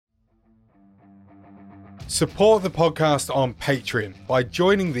Support the podcast on Patreon by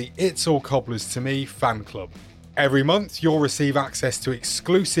joining the It's All Cobblers to Me fan club. Every month you'll receive access to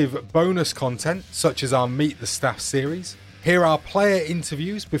exclusive bonus content such as our Meet the Staff series, hear our player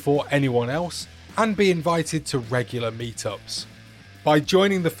interviews before anyone else, and be invited to regular meetups. By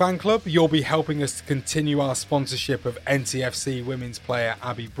joining the fan club, you'll be helping us to continue our sponsorship of NTFC women's player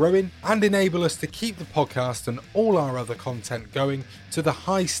Abby Bruin and enable us to keep the podcast and all our other content going to the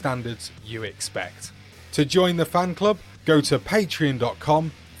high standards you expect. To join the fan club, go to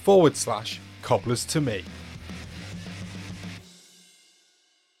patreon.com/cobblers to me.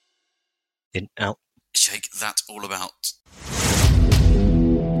 In, out. Shake that all about.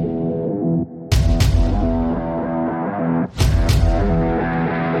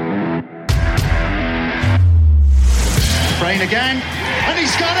 Brain again, and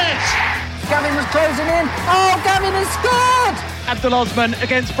he's got it! Gavin was closing in. Oh, Gavin has scored! Abdul Osman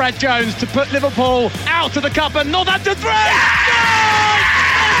against Brad Jones to put Liverpool out of the cup, and Northampton 3!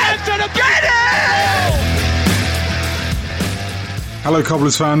 Yeah! Northampton get it! Hello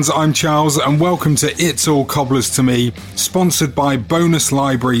Cobblers fans, I'm Charles and welcome to It's All Cobblers to Me, sponsored by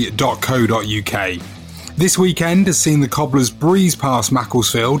bonuslibrary.co.uk. This weekend has seen the Cobblers breeze past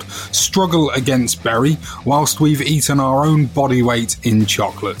Macclesfield, struggle against Bury, whilst we've eaten our own body weight in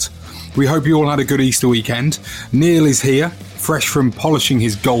chocolate. We hope you all had a good Easter weekend. Neil is here, fresh from polishing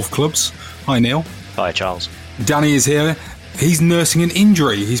his golf clubs. Hi Neil. Hi Charles. Danny is here. He's nursing an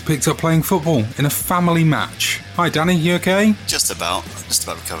injury. He's picked up playing football in a family match. Hi Danny, you okay? Just about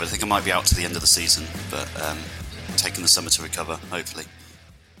recovered. I think I might be out to the end of the season, but taking the summer to recover, hopefully.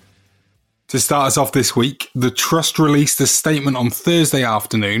 To start us off this week, the Trust released a statement on Thursday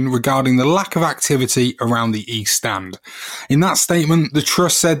afternoon regarding the lack of activity around the East Stand. In that statement, the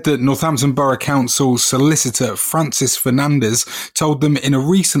Trust said that Northampton Borough Council's solicitor Francis Fernandez told them in a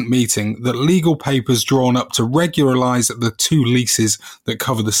recent meeting that legal papers drawn up to regularise the two leases that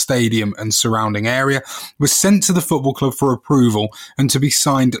cover the stadium and surrounding area were sent to the football club for approval and to be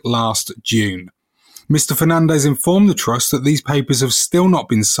signed last June. Mr. Fernandez informed the Trust that these papers have still not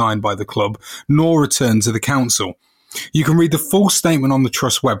been signed by the club nor returned to the council. You can read the full statement on the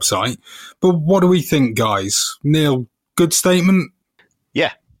Trust website, but what do we think, guys? Neil, good statement?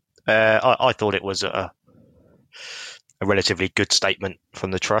 Yeah, I thought it was a relatively good statement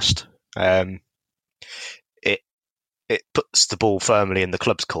from the Trust. It puts the ball firmly in the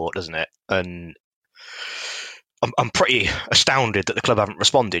club's court, doesn't it? And I'm pretty astounded that the club haven't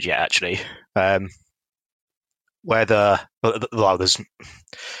responded yet, actually. Whether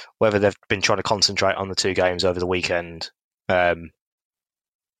they've been trying to concentrate on the two games over the weekend. First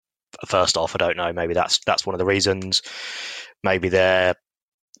off, I don't know. Maybe that's one of the reasons. Maybe they're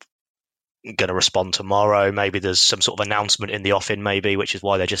going to respond tomorrow. Maybe there's some sort of announcement in the offing, maybe, which is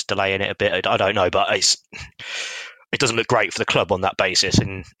why they're just delaying it a bit. I don't know, but it doesn't look great for the club on that basis,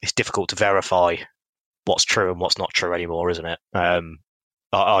 and it's difficult to verify what's true and what's not true anymore, isn't it?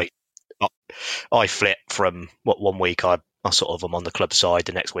 I flip from one week I sort of am on the club side,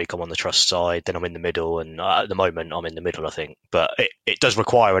 the next week I'm on the Trust side, then I'm in the middle, and at the moment I'm in the middle, I think. But it does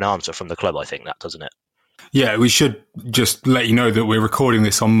require an answer from the club, I think, that, doesn't it? Yeah, we should just let you know that we're recording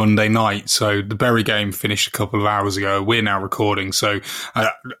this on Monday night. So the Bury game finished a couple of hours ago. We're now recording. So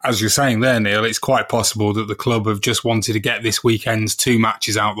as you're saying there, Neil, it's quite possible that the club have just wanted to get this weekend's two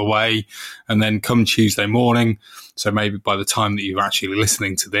matches out of the way and then come Tuesday morning. So maybe by the time that you're actually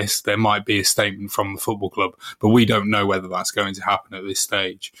listening to this, there might be a statement from the football club, but we don't know whether that's going to happen at this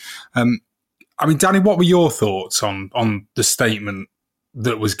stage. I mean, Danny, what were your thoughts on the statement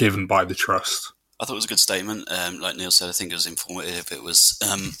that was given by the Trust? I thought it was a good statement. Like Neil said, I think it was informative. It was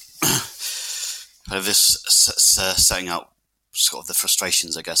kind of this setting out sort of the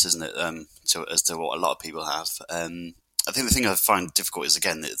frustrations, I guess, isn't it, as to what a lot of people have. I think the thing I find difficult is,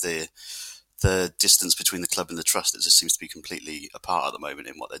 again, the distance between the club and the Trust. It just seems to be completely apart at the moment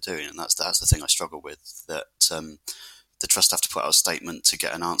in what they're doing, and that's the thing I struggle with, that the Trust have to put out a statement to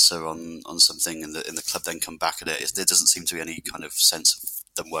get an answer on something, and the club then come back at it. There doesn't seem to be any kind of sense of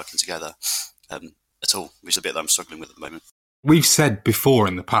them working together at all, which is a bit that I'm struggling with at the moment. We've said before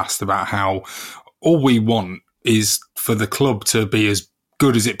in the past about how all we want is for the club to be as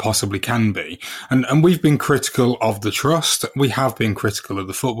good as it possibly can be. And we've been critical of the Trust. We have been critical of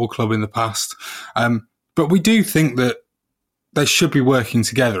the football club in the past. But we do think that they should be working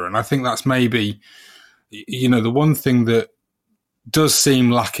together. And I think that's maybe, the one thing that does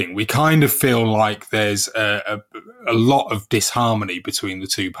seem lacking. We kind of feel like there's a lot of disharmony between the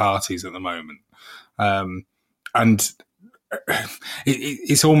two parties at the moment. And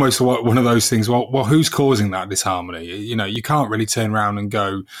it's almost one of those things. Well, who's causing that disharmony? You know, you can't really turn around and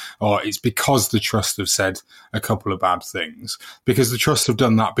go, "Oh, it's because the trust have said a couple of bad things." Because the trust have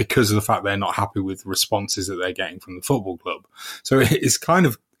done that because of the fact they're not happy with the responses that they're getting from the football club. So it's kind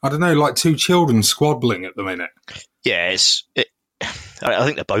of, I don't know, like two children squabbling at the minute. Yeah, I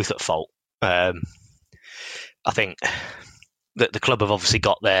think they're both at fault. I think that the club have obviously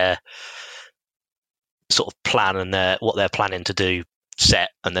got their sort of plan and what they're planning to do set,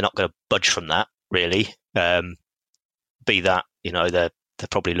 and they're not going to budge from that, really. Be that, you know, they're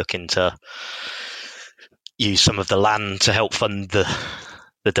probably looking to use some of the land to help fund the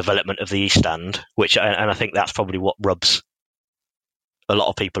development of the East Stand, and I think that's probably what rubs a lot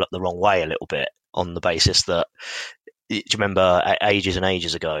of people up the wrong way a little bit, on the basis that, do you remember ages and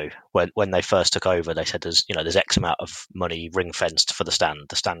ages ago when they first took over, they said there's X amount of money ring fenced for the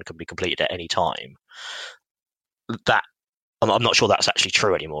stand can be completed at any time. That I'm not sure that's actually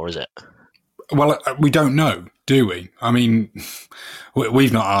true anymore, is it? Well, we don't know, do we? I mean,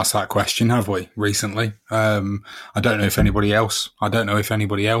 we've not asked that question, have we, recently? I don't know if anybody else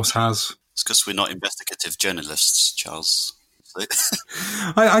has. It's because we're not investigative journalists, Charles.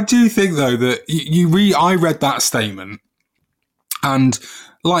 I do think, though, that I read that statement, and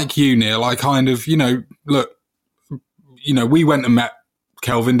like you, Neil, I kind of, look, we went and met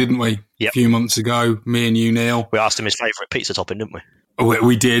Kelvin, didn't we? Yep. A few months ago, me and you, Neil. We asked him his favourite pizza topping, didn't we?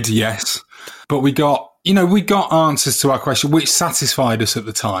 We did, yes. But we got answers to our question, which satisfied us at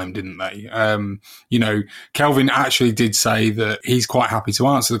the time, didn't they? Kelvin actually did say that he's quite happy to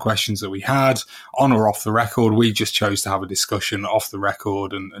answer the questions that we had on or off the record. We just chose to have a discussion off the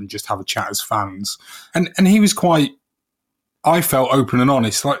record and just have a chat as fans. And he was quite, I felt, open and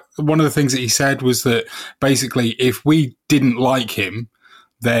honest. Like, one of the things that he said was that basically if we didn't like him,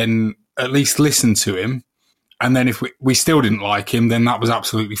 then at least listen to him. And then if we still didn't like him, then that was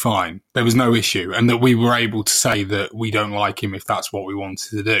absolutely fine. There was no issue. And that we were able to say that we don't like him if that's what we wanted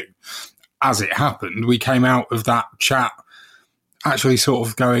to do. As it happened, we came out of that chat actually sort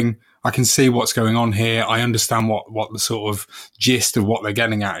of going, I can see what's going on here. I understand what the sort of gist of what they're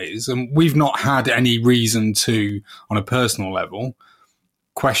getting at is. And we've not had any reason to, on a personal level,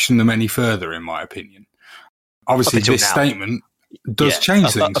 question them any further, in my opinion. Obviously, this statement does change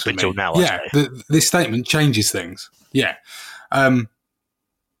things up for until me. Now, this statement changes things. Yeah. But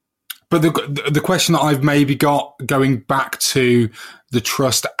the question that I've maybe got going back to the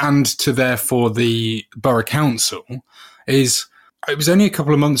trust and to therefore the Borough Council is, it was only a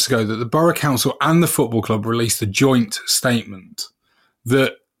couple of months ago that the Borough Council and the football club released a joint statement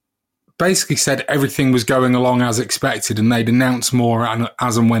that basically said everything was going along as expected and they'd announce more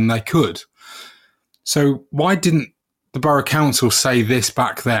as and when they could. So why didn't the Borough Council say this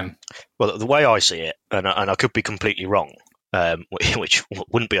back then? Well, the way I see it, and I could be completely wrong, which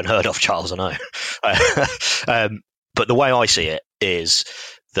wouldn't be unheard of, Charles, I know. But the way I see it is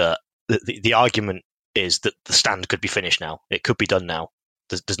that the argument is that the stand could be finished now. It could be done now.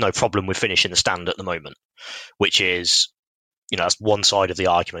 There's no problem with finishing the stand at the moment, which is, that's one side of the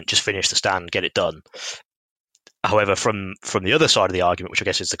argument. Just finish the stand, get it done. However, from the other side of the argument, which I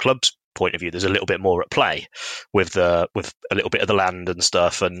guess is the club's point of view, there's a little bit more at play with a little bit of the land and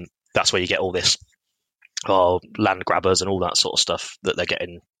stuff, and that's where you get all this land grabbers and all that sort of stuff that they're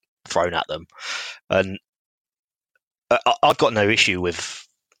getting thrown at them. And I've got no issue with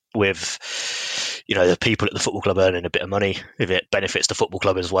the people at the football club earning a bit of money if it benefits the football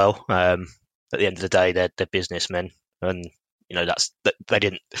club as well. At the end of the day, they're businessmen, and they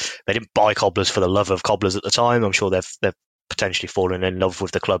didn't buy Cobblers for the love of Cobblers at the time. I'm sure they've potentially fallen in love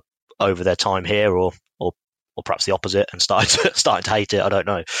with the club over their time here, or perhaps the opposite, and starting to hate it. I don't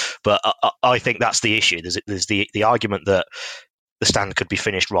know, but I think that's the issue. There's the argument that the stand could be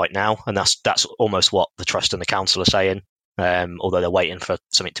finished right now, and that's almost what the trust and the council are saying. Although they're waiting for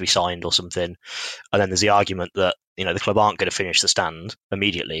something to be signed or something, and then there's the argument that the club aren't going to finish the stand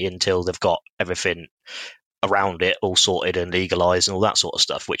immediately until they've got everything around it all sorted and legalised and all that sort of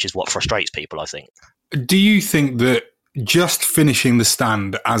stuff, which is what frustrates people, I think. Do you think that just finishing the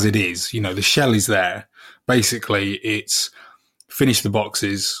stand as it is, the shell is there, basically it's finish the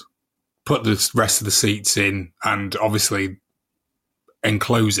boxes, put the rest of the seats in, and obviously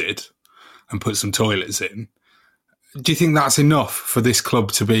enclose it and put some toilets in? Do you think that's enough for this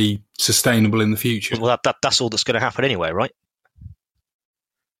club to be sustainable in the future? Well, that's all that's going to happen anyway, right?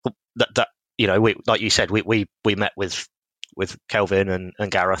 We, like you said, we met with Kelvin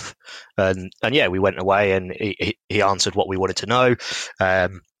and Gareth, and yeah, we went away and he answered what we wanted to know,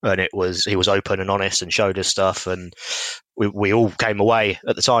 and he was open and honest and showed us stuff, and we all came away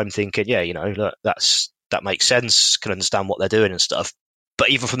at the time thinking, yeah, look, that's that makes sense, can understand what they're doing and stuff. But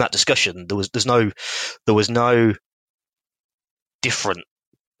even from that discussion, there was no different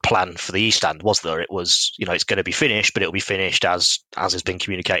plan for the East Stand, was there? It was, it's going to be finished, but it'll be finished as has been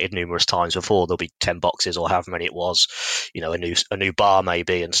communicated numerous times before. There'll be 10 boxes or however many it was, a new bar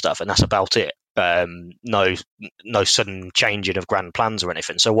maybe and stuff, and that's about it. No sudden changing of grand plans or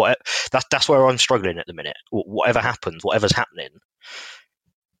anything. So that's where I'm struggling at the minute. Whatever happens, whatever's happening,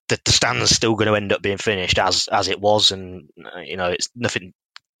 the stand's still going to end up being finished as it was, and it's nothing.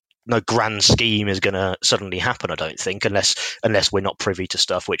 No grand scheme is going to suddenly happen, I don't think, unless we're not privy to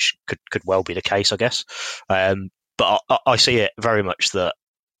stuff, which could well be the case, I guess. But I see it very much that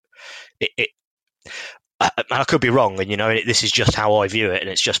I could be wrong, and this is just how I view it, and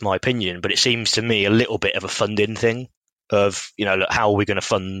it's just my opinion. But it seems to me a little bit of a funding thing of look, how are we going to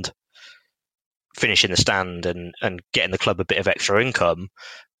fund finishing the stand and getting the club a bit of extra income?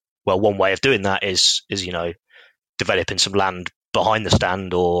 Well, one way of doing that is developing some land behind the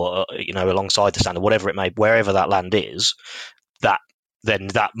stand or alongside the stand or whatever it may, wherever that land is, that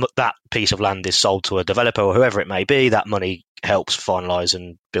piece of land is sold to a developer or whoever it may be. That money helps finalise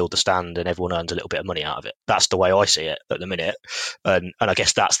and build the stand, and everyone earns a little bit of money out of it. That's the way I see it at the minute, and I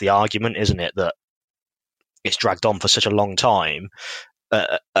guess that's the argument, isn't it, that it's dragged on for such a long time.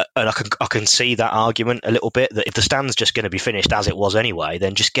 And I can see that argument a little bit, that if the stand's just going to be finished as it was anyway,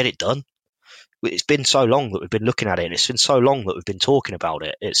 then just get it done. It's been so long that we've been looking at it, and it's been so long that we've been talking about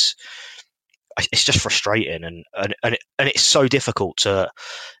it. It's just frustrating, and it's so difficult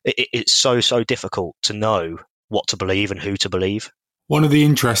it's so difficult to know what to believe and who to believe. One of the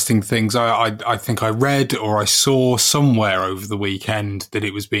interesting things I think I read or I saw somewhere over the weekend that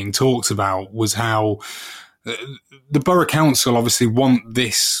it was being talked about was how the Borough Council obviously want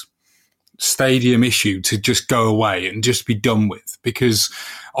this stadium issue to just go away and just be done with, because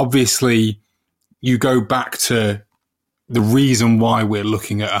obviously you go back to the reason why we're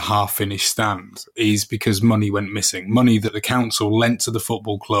looking at a half-finished stand is because money went missing, money that the council lent to the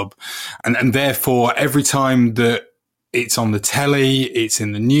football club. And therefore, every time that it's on the telly, it's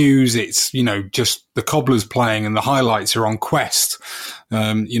in the news, it's, just the Cobblers playing and the highlights are on Quest,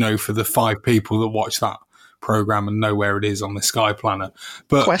 for the 5 people that watch that programme and know where it is on the Sky Planner.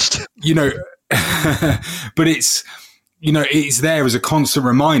 But, Quest. But it's... it's there as a constant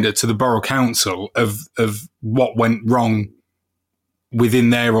reminder to the Borough Council of what went wrong within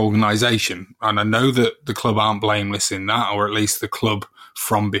their organisation. And I know that the club aren't blameless in that, or at least the club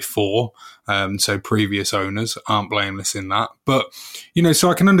from before, so previous owners aren't blameless in that. But, so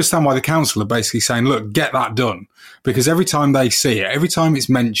I can understand why the council are basically saying, look, get that done. Because every time they see it, every time it's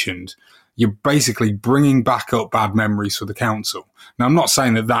mentioned, you're basically bringing back up bad memories for the council. Now, I'm not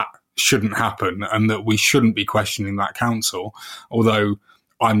saying that shouldn't happen and that we shouldn't be questioning that council, although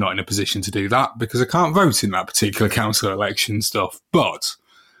I'm not in a position to do that because I can't vote in that particular council election stuff. But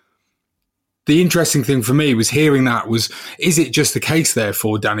the interesting thing for me was hearing that was, is it just the case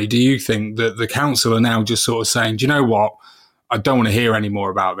therefore, Danny, do you think that the council are now just sort of saying, do you know what, I don't want to hear any more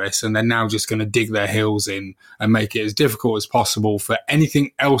about this, and they're now just going to dig their heels in and make it as difficult as possible for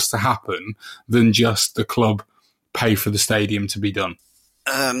anything else to happen than just the club pay for the stadium to be done?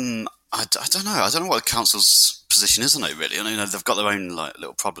 I don't know. I don't know what the council's position is on it, really. They've got their own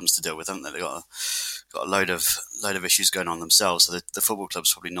little problems to deal with, haven't they? They've got a load of issues going on themselves. So the football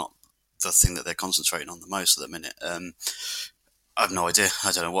club's probably not the thing that they're concentrating on the most at the minute. I have no idea.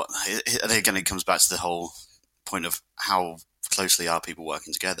 I don't know what. Again, it comes back to the whole point of how closely are people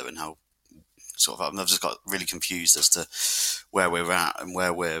working together, and how I've just got really confused as to where we're at and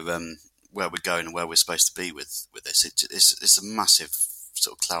where we're going and where we're supposed to be with this. It's a massive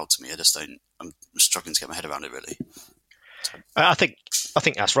sort of cloud to me. I'm struggling to get my head around it, really. I think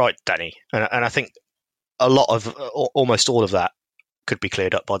that's right, Danny, and I think a lot of almost all of that could be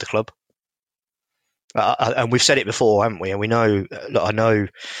cleared up by the club. And we've said it before, haven't we? And we know. Look, I know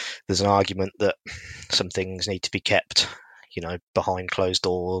there's an argument that some things need to be kept, behind closed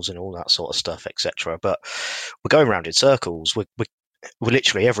doors and all that sort of stuff, etc. But we're going round in circles. We're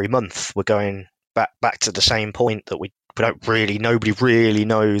literally every month we're going back to the same point that nobody really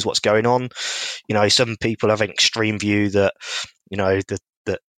knows what's going on. Some people have an extreme view that,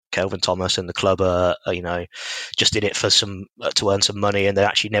 that Kelvin Thomas and the club are just in it for to earn some money, and they're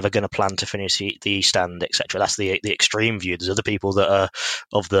actually never going to plan to finish the stand, etc. That's the extreme view. There's other people that are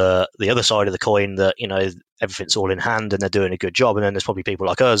of the other side of the coin, that, everything's all in hand and they're doing a good job. And then there's probably people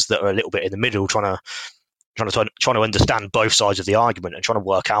like us that are a little bit in the middle, trying to trying to understand both sides of the argument and trying to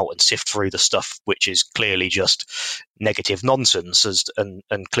work out and sift through the stuff which is clearly just negative nonsense and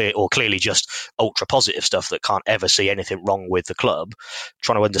clearly just ultra positive stuff that can't ever see anything wrong with the club.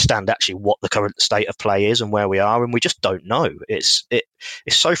 Trying to understand actually what the current state of play is and where we are, and we just don't know. It's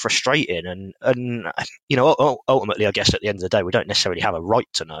so frustrating, and ultimately, I guess at the end of the day, we don't necessarily have a right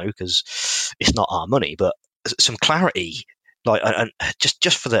to know because it's not our money, but some clarity. And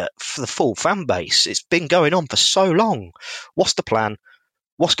just for the full fan base, it's been going on for so long. What's the plan?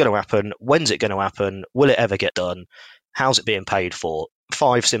 What's going to happen? When's it going to happen? Will it ever get done? How's it being paid for?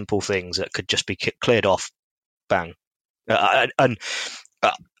 5 simple things that could just be cleared off. Bang. I'm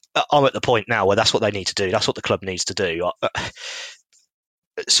at the point now where that's what they need to do. That's what the club needs to do.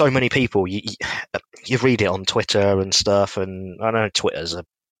 So many people, you read it on Twitter and stuff, and I know Twitter's a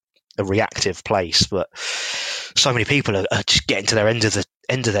reactive place, but so many people are just getting to their end of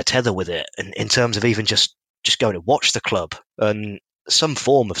their tether with it, and in terms of even just going to watch the club and some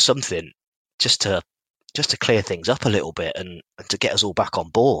form of something just to clear things up a little bit and to get us all back on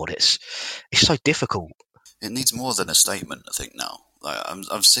board. It's so difficult. It needs more than a statement, I think. Now,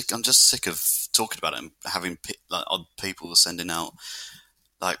 I'm sick. I'm just sick of talking about it and having odd people sending out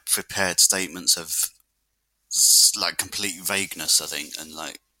prepared statements of complete vagueness, I think, and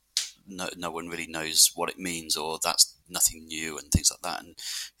no one really knows what it means, or that's nothing new and things like that. And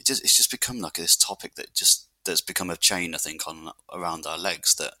it's just become this topic that's become a chain, I think, around our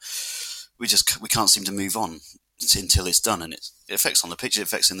legs that we can't seem to move on until it's done. And it affects on the pitch, it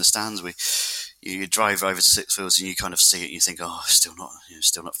affects in the stands. You drive over to Sixfields and you kind of see it and you think, oh, still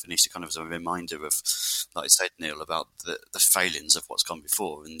not finished. It kind of is a reminder of, like I said, Neil, about the failings of what's gone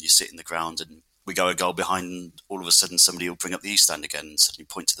before. And you sit in the ground and we go a goal behind, and all of a sudden somebody will bring up the East Stand again and suddenly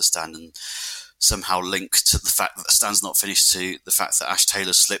point to the stand and somehow link to the fact that the stand's not finished to the fact that Ash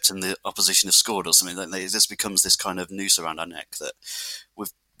Taylor slipped and the opposition have scored or something. It just becomes this kind of noose around our neck that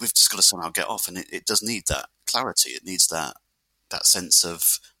we've just got to somehow get off, and it does need that clarity. It needs that sense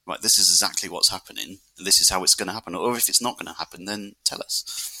of, right, this is exactly what's happening and this is how it's going to happen. Or if it's not going to happen, then tell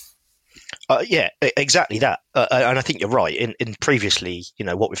us. Yeah, exactly that. And I think you're right. In previously,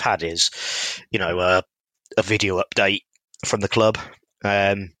 what we've had is, a video update from the club,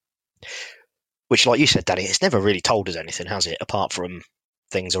 which, like you said, Danny, it's never really told us anything, has it? Apart from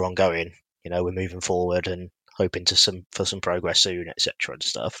things are ongoing. We're moving forward and hoping for some progress soon, etc. and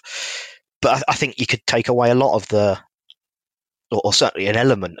stuff. But I think you could take away a lot of or certainly an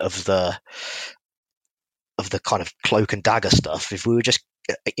element of the kind of cloak and dagger stuff if we were just,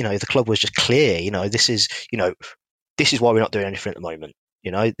 the club was just clear. This is why we're not doing anything at the moment.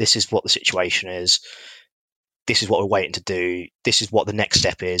 This is what the situation is. This is what we're waiting to do. This is what the next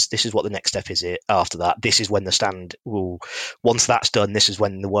step is. This is what the next step is after that. This is when the stand will, once that's done, this is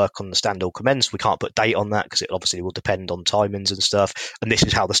when the work on the stand will commence. We can't put date on that because it obviously will depend on timings and stuff. And this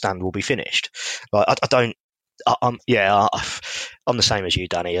is how the stand will be finished. I'm the same as you,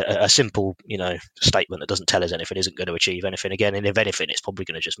 Danny. A simple, statement that doesn't tell us anything isn't going to achieve anything again. And if anything, it's probably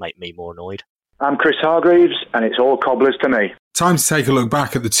going to just make me more annoyed. I'm Chris Hargreaves, and it's all cobblers to me. Time to take a look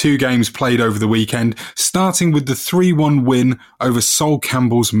back at the 2 games played over the weekend, starting with the 3-1 win over Sol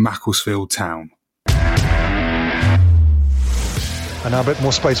Campbell's Macclesfield Town. And now a bit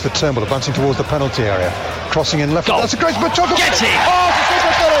more space for Turnbull, advancing towards the penalty area. Crossing in left. Goal. That's a great bit. Gets it! Oh, it's a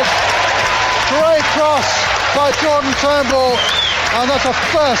super finish! Great cross by Jordan Turnbull, and that's a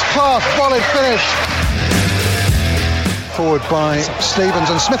first-class volley finish. Forward by Stevens,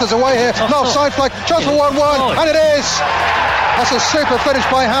 and Smith is away here. No, side flag, chance for 1-1, and it is! That's a super finish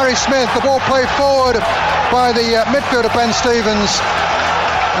by Harry Smith. The ball played forward by the midfielder Ben Stevens,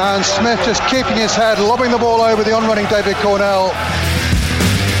 and Smith just keeping his head, lobbing the ball over the on-running David Cornell.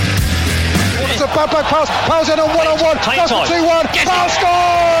 It's a back pass, Powell's in on one-on-one, that's a 2-1, Powell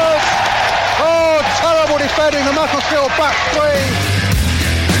scores! Oh, terrible defending, the Macclesfield back 3.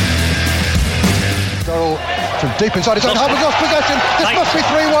 Dorrell from deep inside his own half has lost possession. This must be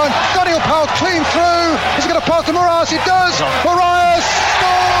 3-1. Daniel Powell clean through. He's going to pass to Marias. He does. Marias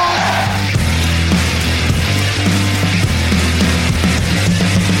scores.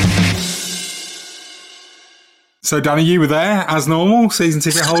 So, Danny, you were there as normal, season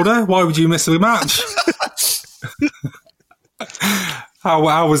ticket holder. Why would you miss the match?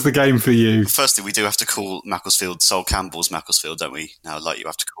 How was the game for you? Firstly, we do have to call Macclesfield Sol Campbell's Macclesfield, don't we? Now, like you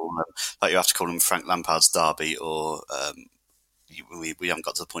have to call them Frank Lampard's Derby, or we haven't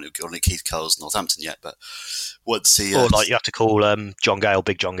got to the point of calling it Keith Curle's Northampton yet. But once he, or like you have to call John Gale,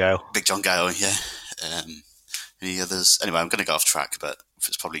 Big John Gale, yeah. Any others? Anyway, I'm going to go off track, but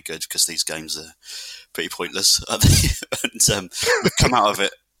it's probably good because these games are pretty pointless. And we've come out of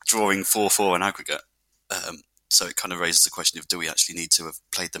it drawing 4-4 in aggregate. So it kind of raises the question of, do we actually need to have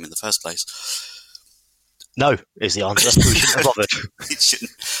played them in the first place? No, is the answer. We shouldn't have bothered. We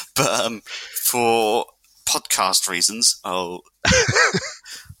shouldn't. But for podcast reasons,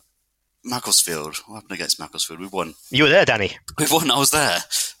 Macclesfield. What happened against Macclesfield? We won. You were there, Danny. We won. I was there,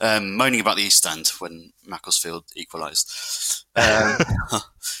 moaning about the East Stand when Macclesfield equalised.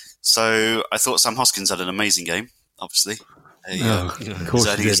 So I thought Sam Hoskins had an amazing game, obviously. He's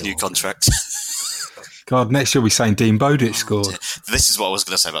earning his new contract. God, next year we'll be saying Dean Bowditch scored. This is what I was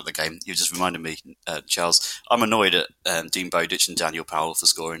going to say about the game. You just reminded me, Charles. I'm annoyed at Dean Bowditch and Daniel Powell for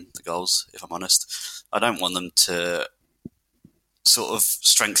scoring the goals, if I'm honest. I don't want them to sort of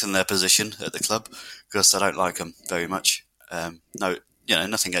strengthen their position at the club because I don't like them very much.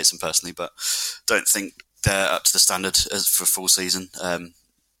 Nothing against them personally, but don't think they're up to the standard as for a full season.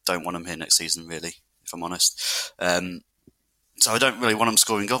 Don't want them here next season, really, if I'm honest. So I don't really want him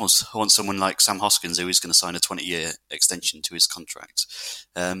scoring goals. I want someone like Sam Hoskins, who is going to sign a 20-year extension to his contract,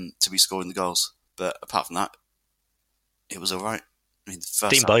 to be scoring the goals. But apart from that, it was all right. I mean,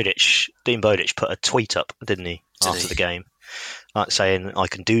 Dean Bowditch put a tweet up, didn't he, after the game, saying, "I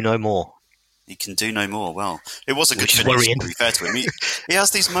can do no more." He can do no more. Well, it was a good finish, to be fair to him. He has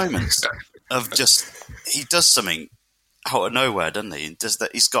these moments of he does something out of nowhere, doesn't he?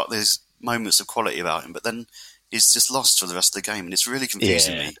 He's got these moments of quality about him, but then he's just lost for the rest of the game, and it's really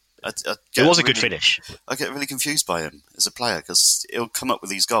confusing me. It was a good finish. I get really confused by him as a player because he'll come up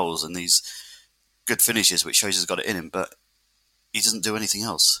with these goals and these good finishes, which shows he's got it in him, but he doesn't do anything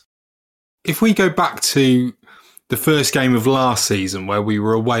else. If we go back to the first game of last season where we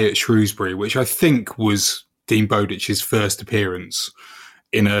were away at Shrewsbury, which I think was Dean Bowditch's first appearance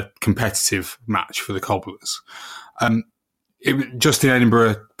in a competitive match for the Cobblers, Justin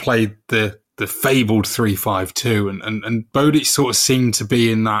Edinburgh played the fabled 3-5-2, and Bowditch sort of seemed to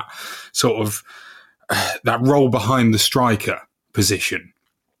be in that sort of that role behind the striker position,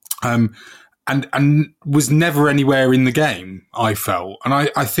 and was never anywhere in the game, I felt. And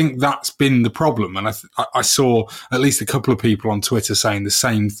I think that's been the problem. And I saw at least a couple of people on Twitter saying the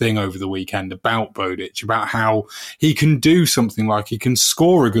same thing over the weekend about Bowditch, about how he can do something like he can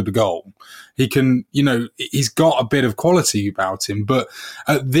score a good goal. He can, he's got a bit of quality about him. But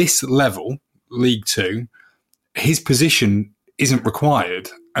at this level, League Two, his position isn't required.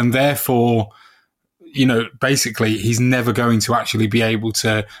 And therefore, basically he's never going to actually be able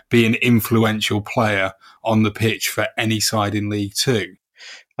to be an influential player on the pitch for any side in League Two.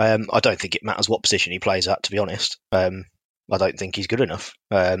 I don't think it matters what position he plays at, to be honest. I don't think he's good enough.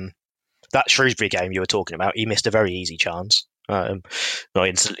 That Shrewsbury game you were talking about, he missed a very easy chance. I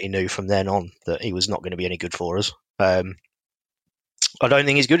instantly knew from then on that he was not going to be any good for us. I don't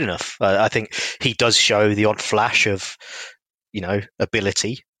think he's good enough. I think he does show the odd flash of,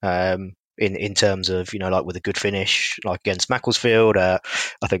 ability, in terms of, like with a good finish, like against Macclesfield. I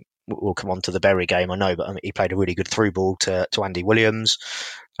think we'll come on to the Bury game, I know, but he played a really good through ball to Andy Williams.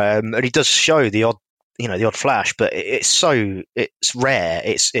 And he does show the odd flash, but it's rare.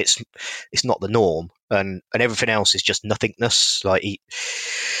 It's not the norm. And everything else is just nothingness. Like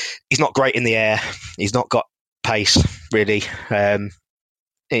he's not great in the air. He's not got pace, really.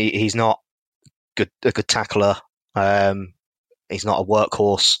 He's not a good tackler. He's not a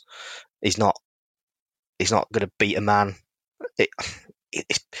workhorse. He's not going to beat a man.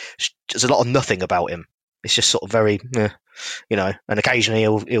 There's a lot of nothing about him. It's just sort of very, and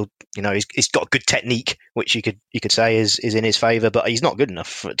occasionally he's got good technique, which you could say is in his favour, but he's not good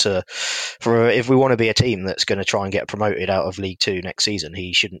enough for if we want to be a team that's going to try and get promoted out of League Two next season.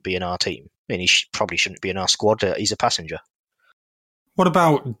 He shouldn't be in our team, and he probably shouldn't be in our squad. He's a passenger. What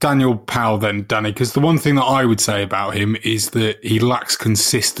about Daniel Powell then, Danny? Because the one thing that I would say about him is that he lacks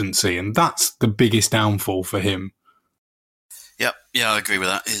consistency, and that's the biggest downfall for him. Yeah, I agree with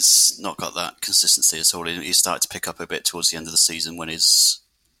that. He's not got that consistency at all. He started to pick up a bit towards the end of the season when he's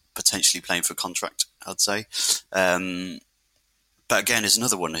potentially playing for a contract, I'd say. But again, there's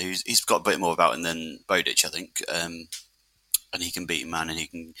another one he's got a bit more about him than Bowditch, I think. And he can beat a man and he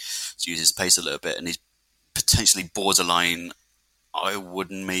can use his pace a little bit, and he's potentially borderline. I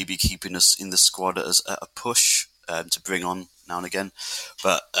wouldn't maybe keeping us in the squad as a push to bring on now and again,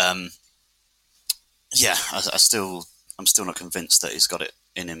 but I'm still not convinced that he's got it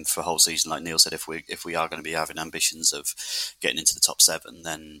in him for a whole season. Like Neil said, if we are going to be having ambitions of getting into the top 7,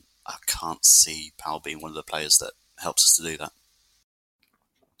 then I can't see Powell being one of the players that helps us to do that.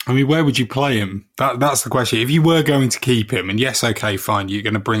 I mean, where would you play him? That's the question. If you were going to keep him, and yes, okay, fine, you're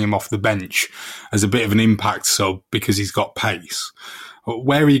going to bring him off the bench as a bit of an impact sub because he's got pace.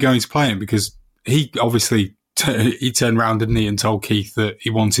 Where are you going to play him? Because he obviously he turned around, didn't he, and told Keith that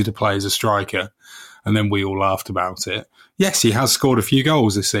he wanted to play as a striker. and then we all laughed about it. Yes, he has scored a few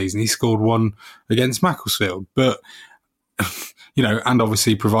goals this season. He scored one against Macclesfield, but and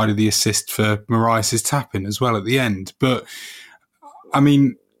obviously provided the assist for Marais' tap-in as well at the end. But I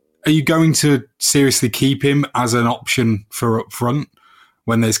mean, are you going to seriously keep him as an option for up front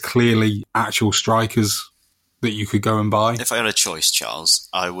when there's clearly actual strikers that you could go and buy? If I had a choice, Charles,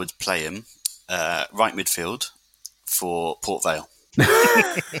 I would play him right midfield for Port Vale.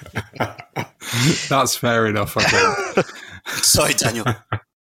 That's fair enough, I think. Sorry, Daniel.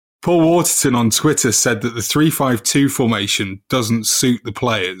 Paul Waterton on Twitter said that the 3-5-2 formation doesn't suit the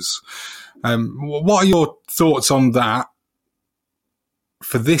players. What are your thoughts on that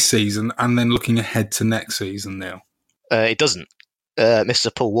for this season and then looking ahead to next season, Neil? It doesn't.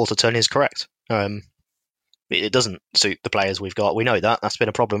 Mr. Paul Waterton is correct. It doesn't suit the players we've got. We know that. That's been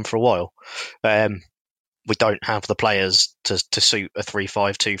a problem for a while. We don't have the players to suit a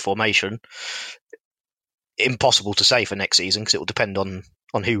 3-5-2 formation. Impossible to say for next season because it will depend on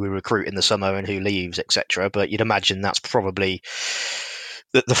who we recruit in the summer and who leaves, etc. But you'd imagine that's probably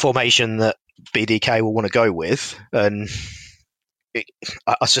the formation that BDK will want to go with. And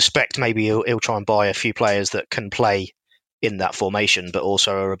I suspect maybe he'll try and buy a few players that can play in that formation, but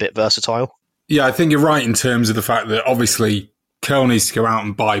also are a bit versatile. Yeah, I think you're right in terms of the fact that obviously Curl needs to go out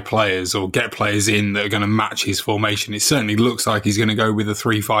and buy players or get players in that are going to match his formation. It certainly looks like he's going to go with a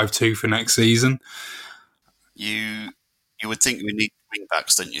 3-5-2 for next season. You would think we need wing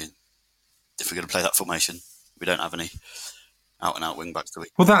backs, don't you? If we're going to play that formation, we don't have any out and out wing backs, do we?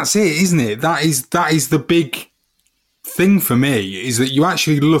 Well, that's it, isn't it? That is the big thing for me is that you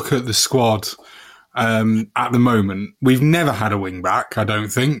actually look at the squad at the moment. We've never had a wing back, I don't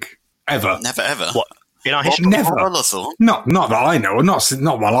think, ever. Never ever. What? In our history? Never. Not that I know,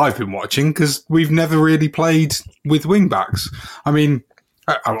 not while I've been watching, because we've never really played with wing backs. I mean,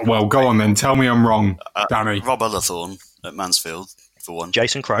 well, go on then. Tell me I'm wrong, Danny. Rob Ullathorne at Mansfield, for one.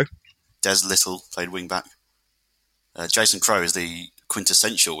 Jason Crowe. Des Little played wing back. Jason Crowe is the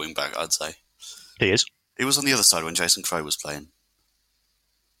quintessential wing back, I'd say. He is. He was on the other side when Jason Crowe was playing.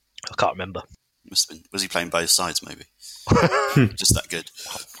 I can't remember. Must have been. Was he playing both sides, maybe? Just that good.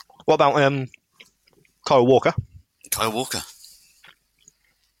 What about Kyle Walker? Kyle Walker.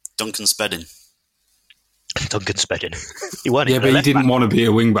 Duncan Spedding. Duncan Spedding. He weren't yeah, even but a he didn't left want to be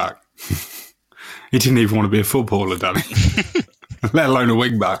a wing back. He didn't even want to be a footballer, Danny. Let alone a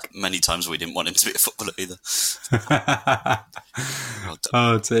wing back. Many times we didn't want him to be a footballer either.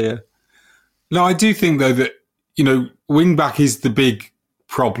 Oh dear. No, I do think though that wing back is the big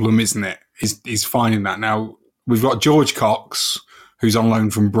problem, isn't it? Is finding that. Now we've got George Cox, who's on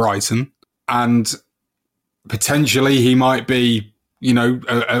loan from Brighton, and potentially he might be,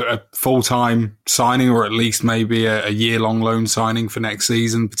 a full-time signing or at least maybe a year-long loan signing for next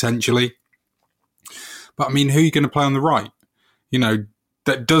season, potentially. But I mean, who are you going to play on the right?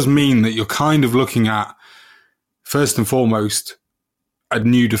 That does mean that you're kind of looking at, first and foremost, a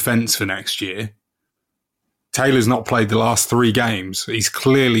new defence for next year. Taylor's not played the last 3 games. He's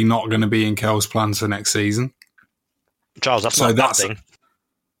clearly not going to be in Kel's plans for next season. Charles, that's not a bad thing.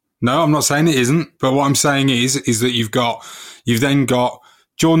 No, I'm not saying it isn't. But what I'm saying is that you've then got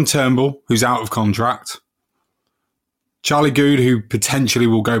Jordan Turnbull, who's out of contract. Charlie Goode, who potentially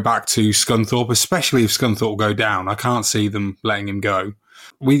will go back to Scunthorpe, especially if Scunthorpe will go down. I can't see them letting him go.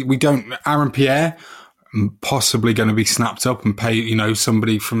 We don't. Aaron Pierre, possibly going to be snapped up and pay,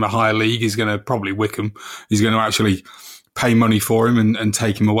 somebody from the higher league is going to, probably Wickham, is going to actually pay money for him and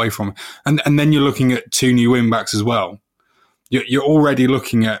take him away from him. And then you're looking at 2 new wing backs as well. You're already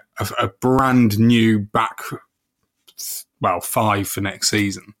looking at a brand new back, 5 for next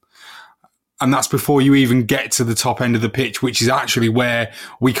season. And that's before you even get to the top end of the pitch, which is actually where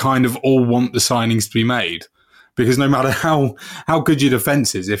we kind of all want the signings to be made. Because no matter how good your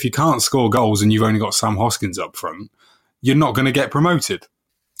defence is, if you can't score goals and you've only got Sam Hoskins up front, you're not going to get promoted.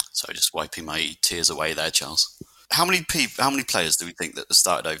 So just wiping my tears away there, Charles. How many players do we think that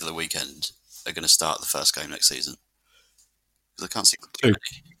started over the weekend are going to start the first game next season? Because I can't see. 2.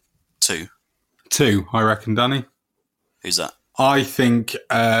 2? 2, I reckon, Danny. Who's that? I think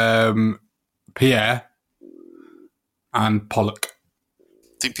Pierre and Pollock.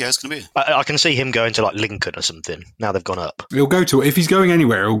 Think Pierre's going to be? I can see him going to like Lincoln or something. Now they've gone up. He'll go to, if he's going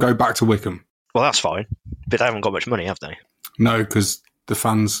anywhere, he'll go back to Wickham. Well, that's fine. But they haven't got much money, have they? No, because the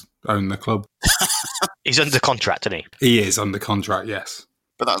fans own the club. He's under contract, isn't he? He is under contract, yes.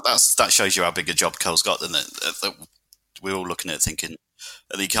 But that shows you how big a job Curl's got, doesn't it? We're all looking at it thinking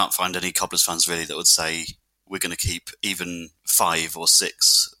that you can't find any Cobblers fans really that would say we're going to keep even 5 or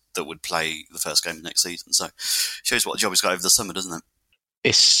 6 that would play the first game next season. So shows what job he's got over the summer, doesn't it?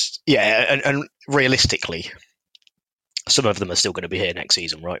 and realistically, some of them are still going to be here next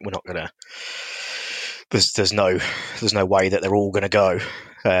season, right? We're not going to. There's no way that they're all going to go,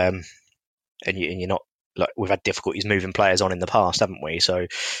 and you're not. Like, we've had difficulties moving players on in the past, haven't we? So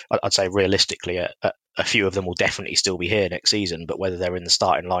I'd say realistically, a few of them will definitely still be here next season, but whether they're in the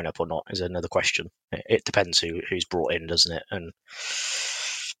starting lineup or not is another question. It depends who's brought in, doesn't it? And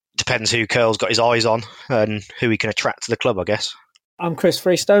depends who Curle's got his eyes on and who he can attract to the club, I guess. I'm Chris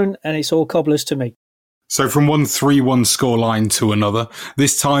Freestone, and it's all cobblers to me. So from one 3-1 scoreline to another,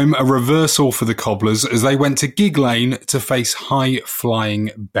 this time a reversal for the Cobblers as they went to Gig Lane to face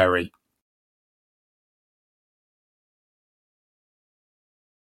high-flying Bury.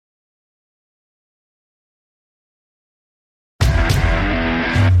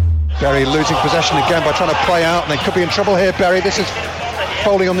 Bury losing possession again by trying to play out, and they could be in trouble here, Bury. This is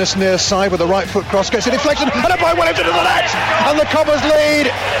Foley on this near side with a right foot cross, gets a deflection, and a by Williams into the net, and the Cobblers lead.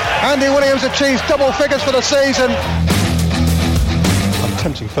 Andy Williams achieves double figures for the season. I'm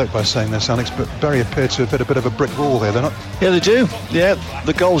tempting fate by saying this, Alex, but Bury appear to have hit a bit of a brick wall there. They're not. Yeah, they do. Yeah,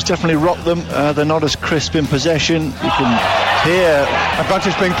 the goals definitely rock them. They're not as crisp in possession. You can hear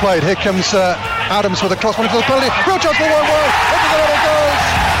advantage being played. Here comes Adams with a cross one into the penalty. Real chance for 1-1 into the little goals.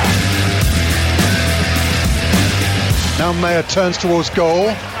 Now Mayer turns towards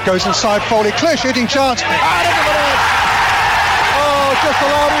goal, goes inside Foley, clear shooting chance, and into the net! Oh, just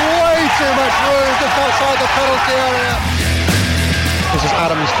allowed way too much room just outside the penalty area. This is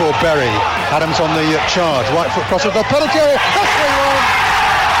Adams for Bury. Adams on the charge, right foot crosses the penalty area. That's 3-1.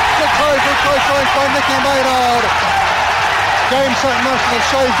 Good close range by Nicky Maynard. Game, set, match, and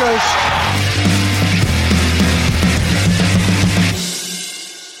save goes.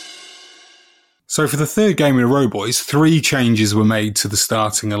 So for the third game in a row, boys, 3 changes were made to the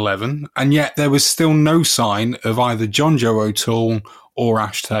starting 11, and yet there was still no sign of either John Joe O'Toole or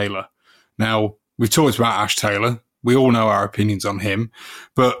Ash Taylor. Now, we've talked about Ash Taylor. We all know our opinions on him,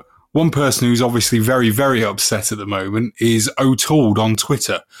 but one person who's obviously very, very upset at the moment is O'Toole on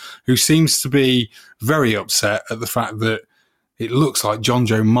Twitter, who seems to be very upset at the fact that it looks like John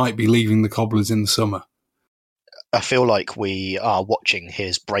Joe might be leaving the Cobblers in the summer. I feel like we are watching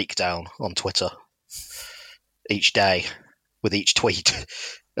his breakdown on Twitter each day with each tweet.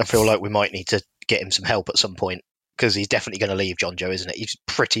 I feel like we might need to get him some help at some point, because he's definitely going to leave, John Joe, isn't it? He's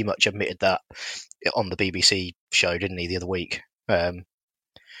pretty much admitted that on the BBC show, didn't he, the other week, where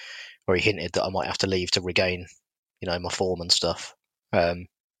he hinted that I might have to leave to regain, my form and stuff. And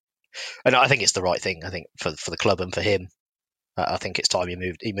I think it's the right thing. I think for the club and for him, I think it's time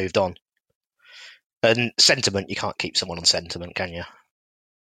he moved on. And sentiment, you can't keep someone on sentiment, can you?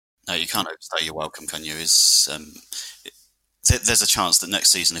 No, you can't overstay your welcome, can you? There's a chance that next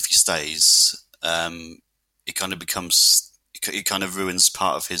season, if he stays, it kind of ruins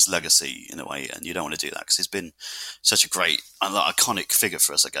part of his legacy in a way, and you don't want to do that because he's been such a great, iconic figure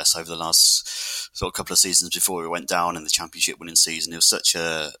for us, I guess, over the last sort of couple of seasons before we went down in the championship winning season. He was such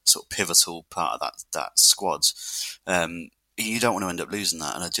a sort of pivotal part of that squad. You don't want to end up losing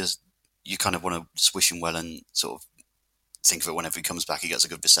that, and you kind of want to just wish him well and sort of think of it whenever he comes back, he gets a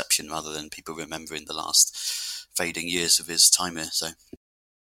good reception rather than people remembering the last fading years of his time here.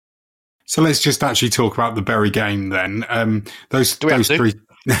 So let's just actually talk about the Bury game then. Those 3,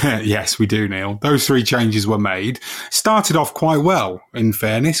 yes, we do, Neil. Those 3 changes were made. Started off quite well, in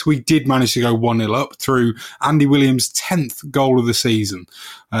fairness. We did manage to go 1-0 up through Andy Williams' 10th goal of the season.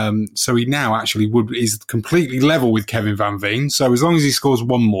 So he now actually is completely level with Kevin Van Veen. So as long as he scores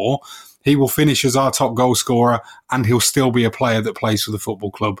 1 more, he will finish as our top goal scorer, and he'll still be a player that plays for the football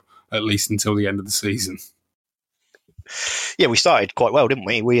club at least until the end of the season. Yeah, we started quite well, didn't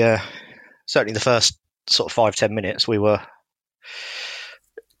we? We certainly the first sort of 5-10 minutes, we were.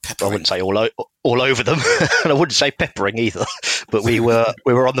 Peppering. I wouldn't say all over them, and I wouldn't say peppering either. But we were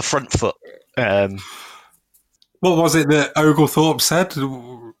on the front foot. What was it that Oglethorpe said?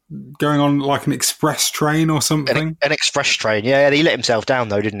 Going on like an express train or something? An express train, yeah. He let himself down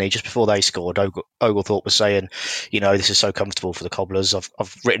though, didn't he? Just before they scored, Oglethorpe was saying, this is so comfortable for the Cobblers. I've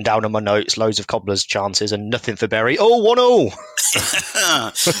written down on my notes loads of Cobblers chances and nothing for Bury. 1-0.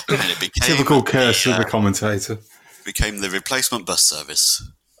 Typical curse of the commentator. Became the replacement bus service.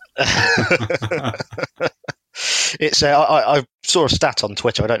 It's I saw a stat on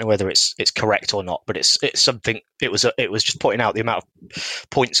Twitter. I don't know whether it's correct or not, but it's something. It was just pointing out the amount of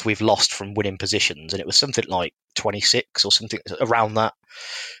points we've lost from winning positions, and it was something like 26 or something around that,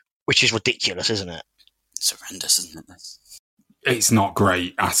 which is ridiculous, isn't it? It's horrendous, isn't it? It's not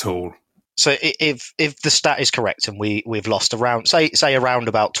great at all. So if the stat is correct and we've lost around say around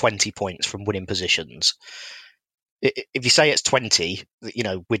about 20 points from winning positions, if you say it's 20,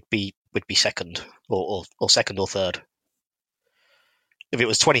 we'd be second or second or third. If it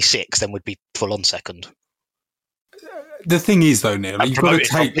was 26, then we'd be full on second. The thing is, though, Neil, you've got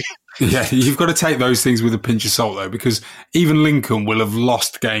to take those things with a pinch of salt, though, because even Lincoln will have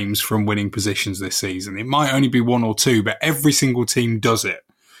lost games from winning positions this season. It might only be 1 or 2, but every single team does it.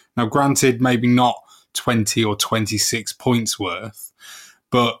 Now, granted, maybe not 20 or 26 points worth,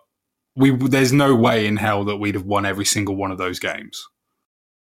 but there's no way in hell that we'd have won every single one of those games.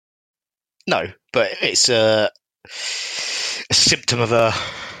 No, but it's a symptom of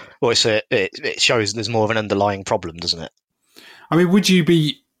it shows there's more of an underlying problem, doesn't it? I mean, would you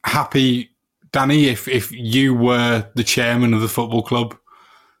be happy, Danny, if you were the chairman of the football club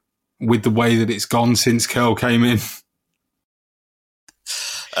with the way that it's gone since Curl came in?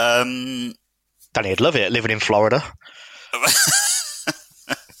 Danny'd love it, living in Florida.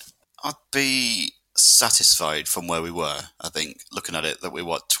 I'd be satisfied from where we were. I think, looking at it, that we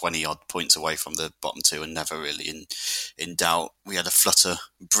were 20 odd points away from the bottom two and never really in doubt. We had a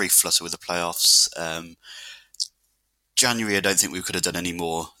brief flutter with the playoffs. January, I don't think we could have done any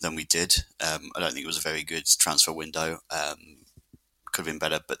more than we did. I don't think it was a very good transfer window. Could have been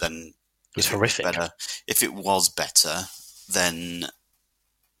better, but then it's horrific. If it was better, then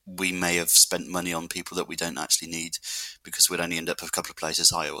we may have spent money on people that we don't actually need because we'd only end up a couple of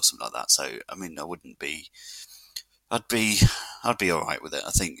places higher or something like that. So, I mean, I'd be all right with it. I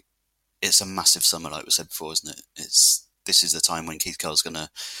think it's a massive summer, like we said before, isn't it? This is the time when Keith Curle's going to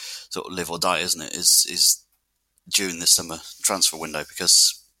sort of live or die, isn't it? Is during this summer transfer window,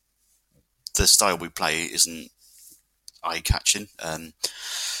 because the style we play isn't eye-catching. And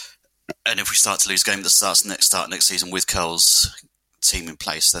if we start to lose games that start next season with Curle's team in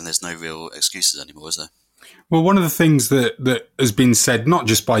place, then there's no real excuses anymore, is there? Well, one of the things that has been said, not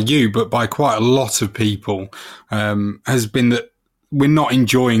just by you, but by quite a lot of people, has been that we're not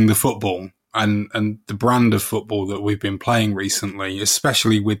enjoying the football and the brand of football that we've been playing recently,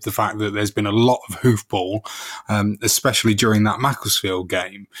 especially with the fact that there's been a lot of hoofball, especially during that Macclesfield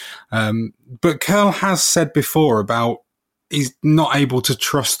game. But Curle has said before about he's not able to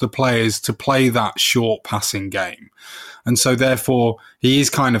trust the players to play that short passing game. And so therefore he is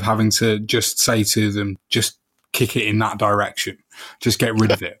kind of having to just say to them, just kick it in that direction. Just get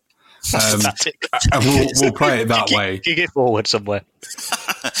rid of it. And we'll play it that way. Kick it forward somewhere.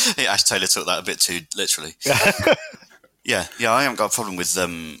 Ash Taylor took that a bit too literally. Yeah, I haven't got a problem with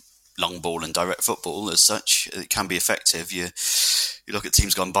long ball and direct football as such. It can be effective. You look at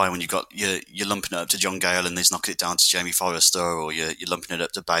teams gone by when you're lumping it up to John Gale and he's knocking it down to Jamie Forrester, or you're lumping it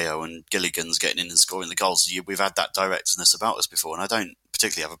up to Bayo and Gilligan's getting in and scoring the goals. We've had that directness about us before, and I don't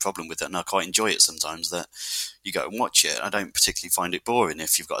particularly have a problem with it, and I quite enjoy it sometimes that you go and watch it. I don't particularly find it boring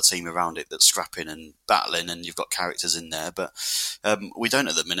if you've got a team around it that's scrapping and battling and you've got characters in there, but we don't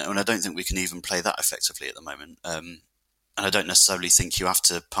at the minute, and I don't think we can even play that effectively at the moment. And I don't necessarily think you have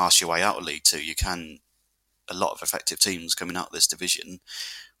to pass your way out of League Two. You can. A lot of effective teams coming out of this division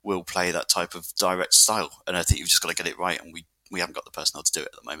will play that type of direct style, and I think you've just got to get it right. And we haven't got the personnel to do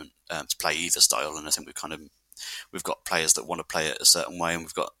it at the moment to play either style. And I think we've got players that want to play it a certain way, and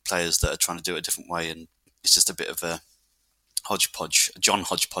we've got players that are trying to do it a different way. And it's just a bit of a hodgepodge, John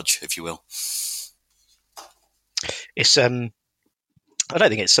Hodgepodge, if you will. It's I don't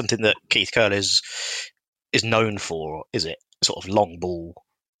think it's something that Keith Curle is known for, is it? Sort of long ball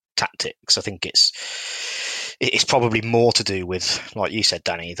tactics. I think it's probably more to do with, like you said,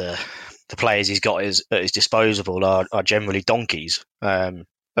 Danny, the players he's got at his disposal are generally donkeys, and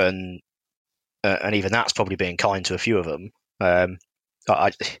even that's probably being kind to a few of them.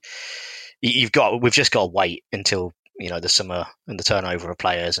 We've just got to wait until the summer and the turnover of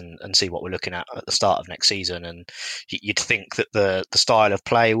players and see what we're looking at the start of next season, and you'd think that the style of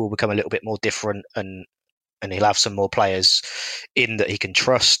play will become a little bit more different, and he'll have some more players in that he can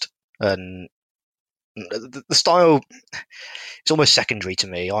trust. And the style, it's almost secondary to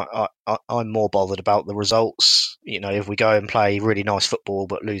me. I'm more bothered about the results. If we go and play really nice football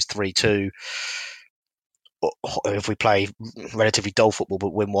but lose 3-2, or if we play relatively dull football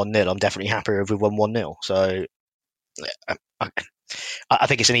but win 1-0, I'm definitely happier if we won 1-0. So I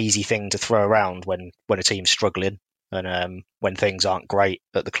think it's an easy thing to throw around when a team's struggling and when things aren't great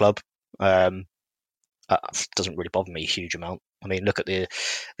at the club. Doesn't really bother me a huge amount. I mean, look at the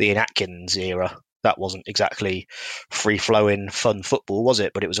Ian Atkins era. That wasn't exactly free-flowing, fun football, was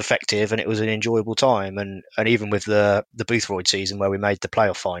it? But it was effective and it was an enjoyable time. And even with the Boothroyd season where we made the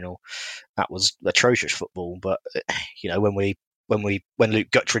playoff final, that was atrocious football. But when Luke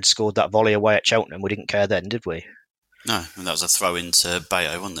Guttridge scored that volley away at Cheltenham, we didn't care then, did we? No, and that was a throw into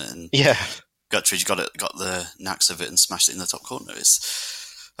Bayo, wasn't it? And yeah. Guttridge got the knacks of it and smashed it in the top corner.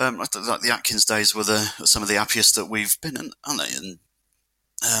 It's like the Atkins days were some of the happiest that we've been in, aren't they? And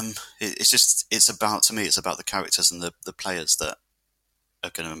it's about the characters and the players that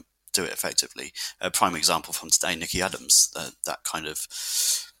are going to do it effectively. A prime example from today, Nicky Adams, that kind of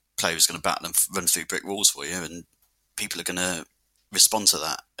player who's going to battle and run through brick walls for you, and people are going to respond to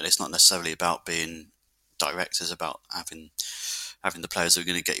that. And it's not necessarily about being direct; it's about having the players who are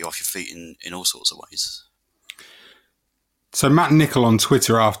going to get you off your feet in all sorts of ways. So Matt Nicol on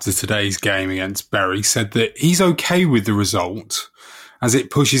Twitter after today's game against Bury said that he's okay with the result as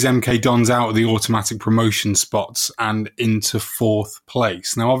it pushes MK Dons out of the automatic promotion spots and into 4th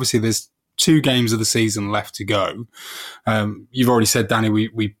place. Now, obviously, there's 2 games of the season left to go. You've already said, Danny,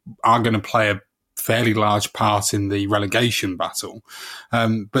 we are going to play a fairly large part in the relegation battle.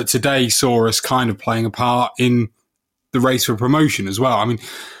 But today saw us kind of playing a part in the race for promotion as well. I mean,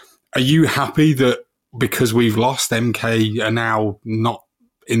 are you happy that because we've lost, MK are now not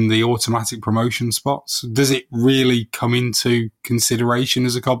in the automatic promotion spots? Does it really come into consideration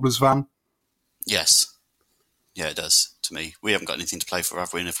as a Cobblers fan? Yes. Yeah, it does to me. We haven't got anything to play for,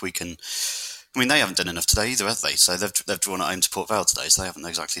 have we? And if we can... I mean, they haven't done enough today either, have they? So they've drawn at home to Port Vale today, so they haven't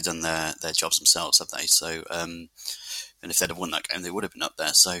exactly done their jobs themselves, have they? So, and if they'd have won that game, they would have been up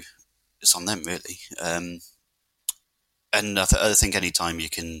there. So it's on them, really. And I think any time you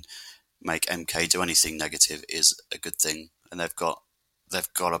can make MK do anything negative is a good thing. And they've got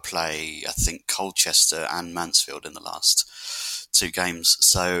to play, I think, Colchester and Mansfield in the last 2 games.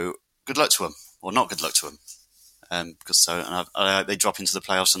 So good luck to them, or not good luck to them. Because I hope they drop into the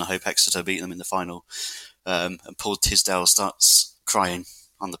playoffs, and I hope Exeter beat them in the final. And Paul Tisdale starts crying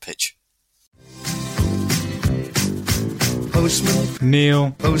on the pitch. Postman.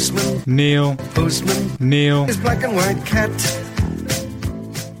 Neil. Postman. Neil. Postman. Neil. His black and white cat.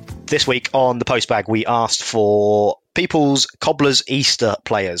 This week on the Postbag, we asked for people's Cobblers Easter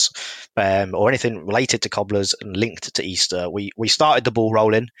players, or anything related to Cobblers and linked to Easter. We started the ball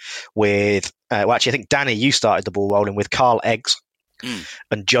rolling with, I think, Danny, you started the ball rolling with Carl Eggs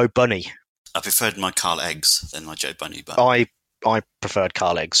and Joe Bunny. I preferred my Carl Eggs than my Joe Bunny. But I preferred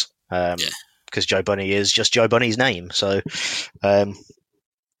Carl Eggs because Joe Bunny is just Joe Bunny's name. So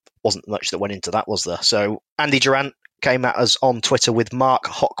wasn't much that went into that, was there? So Andy Durant came at us on Twitter with Mark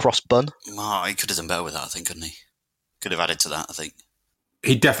Hot Cross Bun. Mark, he could have done better with that, I think, couldn't he? Could have added to that, I think.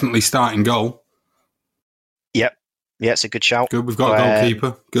 He'd definitely start in goal. Yep. Yeah, it's a good shout. Good. We've got a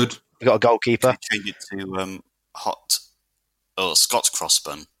goalkeeper. Good. We've got a goalkeeper. Change it to Scott's Cross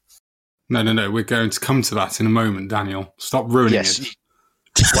Bun. No. We're going to come to that in a moment, Daniel. Stop ruining it.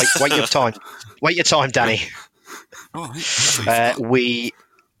 Wait your time. Wait your time, Danny. All right.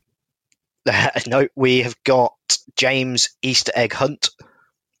 We have got James Easter Egg Hunt.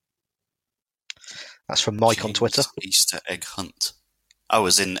 That's from Mike James on Twitter. Easter Egg Hunt. Oh,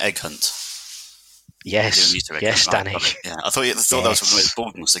 as in Egg Hunt. Yes. Yes, Danny. Yeah, I thought that was from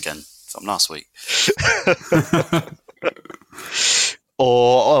Bournemouth again from last week.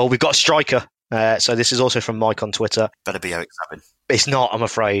 or we've got a striker. So this is also from Mike on Twitter. Better be Eric Sabin. It's not, I'm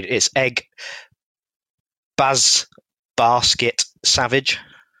afraid. It's Egg Baz Basket Savage.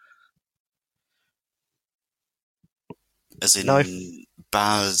 As in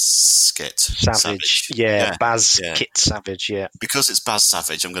Basket Savage. Yeah, Basket Savage, yeah. Because it's Baz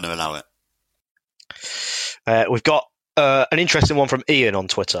Savage, I'm going to allow it. We've got an interesting one from Ian on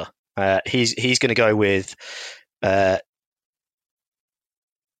Twitter. He's going to go with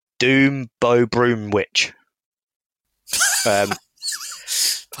Doom Bow Broom Witch.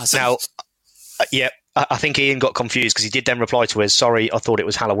 Now, I think Ian got confused because he did then reply to us, sorry, I thought it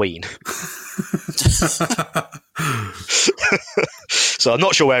was Halloween. So I'm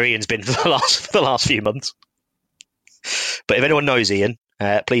not sure where Ian's been for the last few months. But if anyone knows Ian,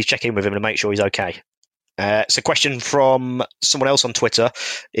 please check in with him and make sure he's okay. So a question from someone else on Twitter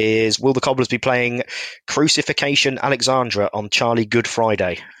is, will the Cobblers be playing Crucifixion Alexandra on Charlie Good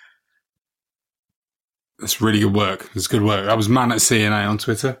Friday? That's really good work. It's good work. That was Man at CNA on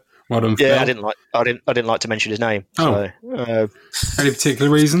Twitter. Well done, Phil. Yeah, I didn't like to mention his name. Oh. So, any particular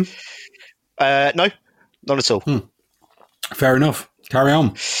reason? No, not at all. Fair enough. Carry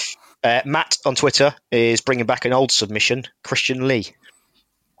on. Matt on Twitter is bringing back an old submission, Christian Lee.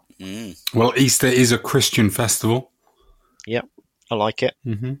 Well, Easter is a Christian festival. Yep, I like it.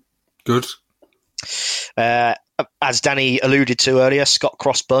 Mm-hmm. Good. As Danny alluded to earlier, Scott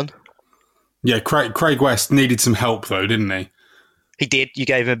Crossbun. Yeah, Craig West needed some help, though, didn't he? He did. You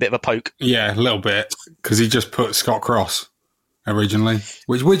gave him a bit of a poke. Yeah, a little bit, because he just put Scott Cross originally,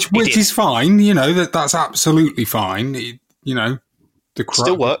 which is fine. You know, that's absolutely fine. You know,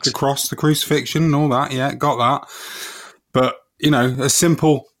 Still works. The cross, the crucifixion and all that. Yeah, got that. But, a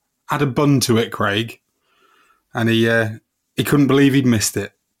simple add a bun to it, Craig. And he couldn't believe he'd missed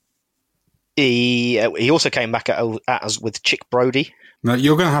it. He also came back at us with Chick Brody. No,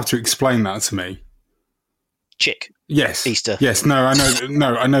 you're going to have to explain that to me. Chick. Yes. Easter. Yes. No, I know.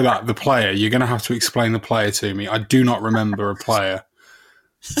 No, I know that the player. You're going to have to explain the player to me. I do not remember a player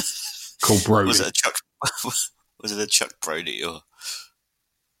called Brody. Was it a Chuck Brody or?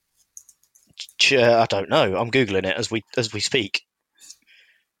 I don't know. I'm googling it as we speak.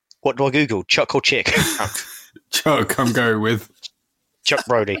 What do I Google? Chuck or Chick? Chuck. I'm going with Chuck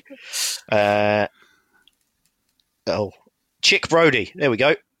Brody. Chick Brody. There we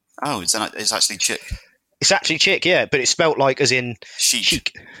go. Oh, it's actually Chick. It's actually Chick, yeah, but it's spelt like as in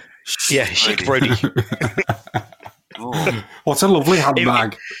chic. Yeah, Chick Brody. What a lovely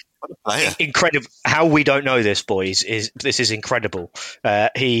handbag. Incredible. How we don't know this, boys, is incredible.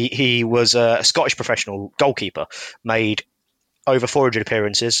 He was a Scottish professional goalkeeper, made over 400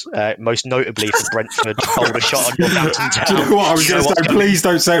 appearances, most notably for Brentford, holder shot on Northampton Town. Do you know what I was going to say? Please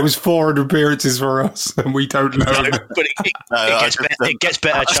don't say it was 400 appearances for us, and we don't know. No, but it gets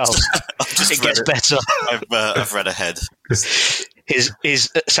better, Charles. It gets better. I've read ahead.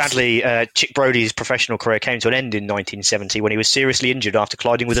 Sadly, Chick Brody's professional career came to an end in 1970 when he was seriously injured after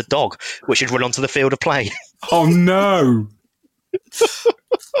colliding with a dog, which had run onto the field of play. Oh no!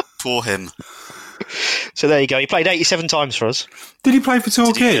 Poor him. So there you go. He played 87 times for us. Did he play for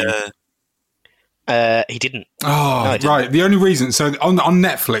Torquay? He didn't. Oh, no, right. The only reason... So on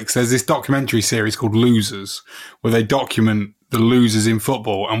Netflix, there's this documentary series called Losers, where they document the losers in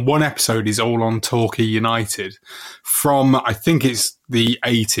football. And one episode is all on Torquay United from, I think it's the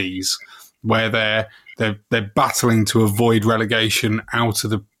 80s, where they're battling to avoid relegation out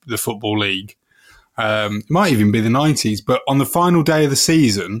of the Football League. It might even be the 90s. But on the final day of the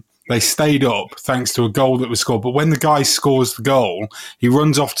season... They stayed up thanks to a goal that was scored. But when the guy scores the goal, he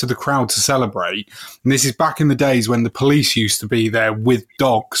runs off to the crowd to celebrate. And this is back in the days when the police used to be there with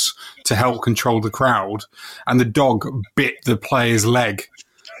dogs to help control the crowd. And the dog bit the player's leg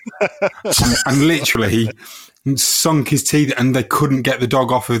and literally sunk his teeth, and they couldn't get the dog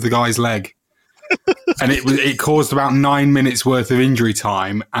off of the guy's leg. And it caused about 9 minutes worth of injury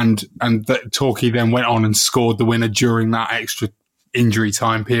time. And Torquay then went on and scored the winner during that extra injury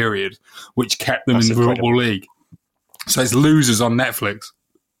time period, which kept them in the Football League. So it's Losers on Netflix.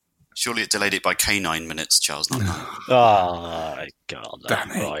 Surely it delayed it by K9 minutes, Charles. Not 9. Oh, God.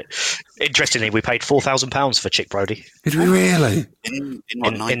 Damn it. Right. Interestingly, we paid £4,000 for Chick Brody. Did we really? In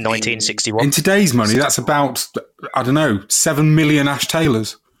 1961. In today's money, that's about, 7 million Ash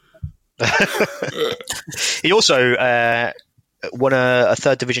Taylors. He also won a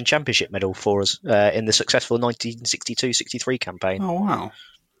third division championship medal for us in the successful 1962-63 campaign. Oh, wow.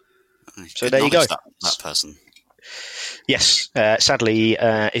 So there you go. That person. Yes. Sadly,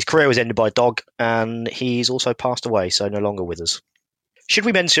 his career was ended by a dog, and he's also passed away, so no longer with us. Should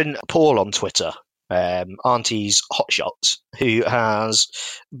we mention Paul on Twitter, Auntie's Hotshots, who has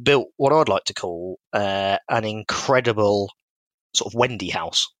built what I'd like to call an incredible sort of Wendy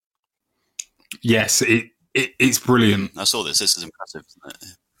house? Yes, it's brilliant. I saw this. This is impressive, isn't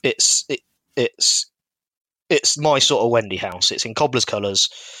it? It's my sort of Wendy house. It's in cobbler's colours,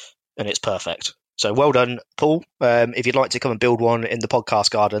 and it's perfect. So well done, Paul. If you'd like to come and build one in the podcast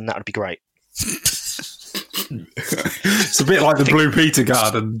garden, that would be great. It's a bit like the Blue Peter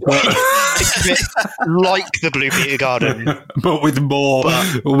Garden. It's a bit like the Blue Peter Garden. But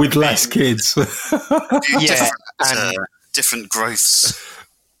with less kids. Yeah. Different growths.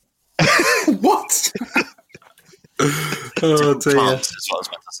 What? Oh, dear. Plants is what I was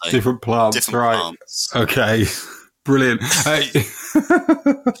about to say. Different plants, Different right. plants. Okay. Brilliant.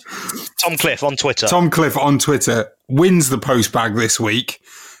 Tom Cliff on Twitter. Tom Cliff on Twitter wins the postbag this week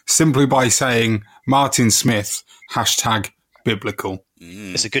simply by saying Martin Smith, #biblical.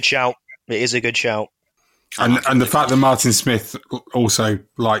 It's a good shout. It is a good shout. And the fact that Martin Smith also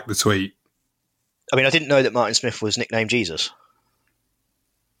liked the tweet. I mean, I didn't know that Martin Smith was nicknamed Jesus.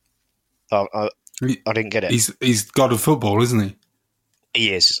 I didn't get it. He's God of football, isn't he?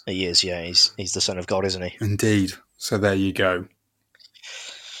 He is, yeah. He's the son of God, isn't he? Indeed. So there you go.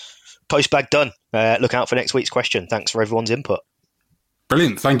 Postbag done. Look out for next week's question. Thanks for everyone's input.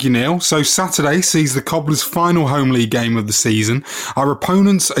 Brilliant. Thank you, Neil. So Saturday sees the Cobblers' final home league game of the season. Our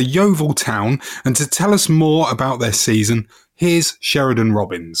opponents are Yeovil Town, and to tell us more about their season, here's Sheridan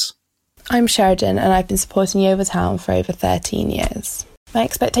Robbins. I'm Sheridan, and I've been supporting Yeovil Town for over 13 years. My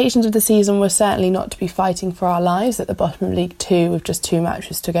expectations of the season were certainly not to be fighting for our lives at the bottom of League Two with just 2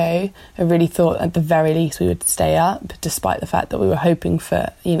 matches to go. I really thought at the very least we would stay up, despite the fact that we were hoping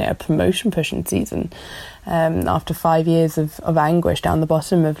for, a promotion pushing season after 5 years of anguish down the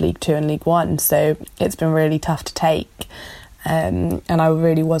bottom of League Two and League One. So it's been really tough to take. And I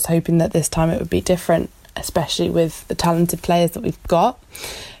really was hoping that this time it would be different, especially with the talented players that we've got.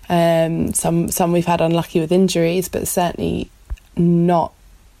 Some we've had unlucky with injuries, but certainly not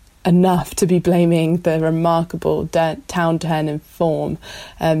enough to be blaming the remarkable town turn in form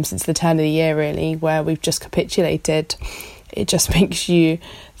since the turn of the year, really, where we've just capitulated. It just makes you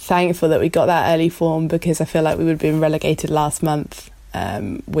thankful that we got that early form, because I feel like we would have been relegated last month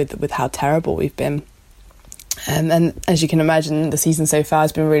with how terrible we've been. And as you can imagine, the season so far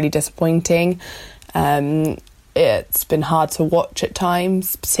has been really disappointing. It's been hard to watch at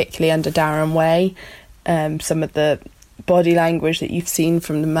times, particularly under Darren Way. Some of the body language that you've seen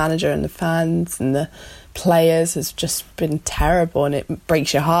from the manager and the fans and the players has just been terrible, and it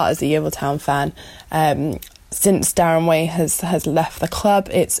breaks your heart as a Yeovil Town fan. Since Darren Way has left the club,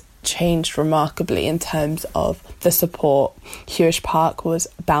 it's changed remarkably in terms of the support. Hewish Park was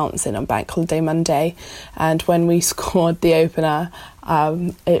bouncing on Bank Holiday Monday, and when we scored the opener,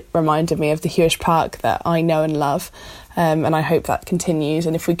 it reminded me of the Hewish Park that I know and love. And I hope that continues,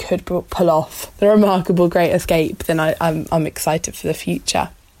 and if we could pull off the remarkable Great Escape, then I'm excited for the future.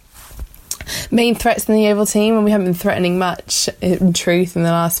 Main threats in the Yeovil team, and we haven't been threatening much in truth in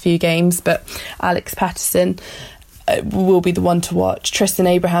the last few games, but Alex Patterson will be the one to watch. Tristan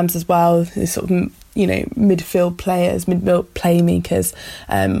Abrahams as well, sort of midfield players, midfield playmakers.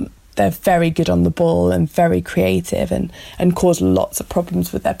 They're very good on the ball and very creative and cause lots of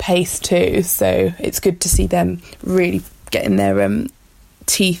problems with their pace too. So it's good to see them really getting their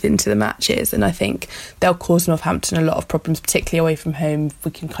teeth into the matches, and I think they'll cause Northampton a lot of problems, particularly away from home. If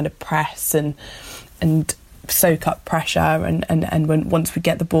we can kind of press and soak up pressure, and once we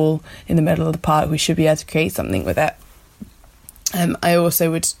get the ball in the middle of the park, we should be able to create something with it. I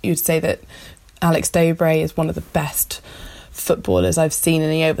also would say that Alex Dobray is one of the best footballers I've seen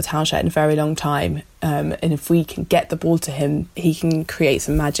in a Yeovil Town shirt in a very long time, and if we can get the ball to him, he can create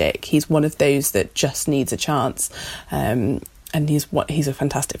some magic. He's one of those that just needs a chance, and he's a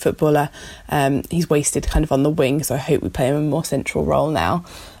fantastic footballer. He's wasted kind of on the wing, so I hope we play him a more central role now.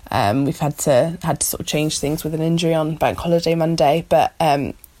 We've had to sort of change things with an injury on Bank Holiday Monday, but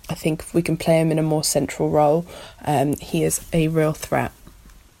I think if we can play him in a more central role, he is a real threat.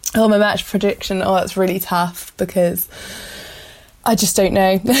 My match prediction, that's really tough, because I just don't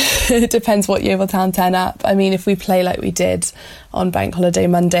know. It depends what Yeovil Town turn up. I mean, if we play like we did on Bank Holiday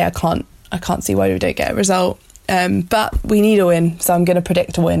Monday, I can't see why we don't get a result. But we need a win, so I'm going to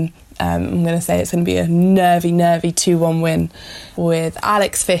predict a win. I'm going to say it's going to be a nervy 2-1 win, with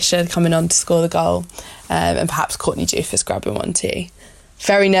Alex Fisher coming on to score the goal, and perhaps Courtney Doofus grabbing one too.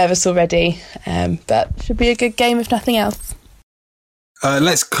 Very nervous already, but should be a good game if nothing else.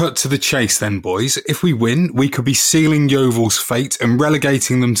 Let's cut to the chase then, boys. If we win, we could be sealing Yeovil's fate and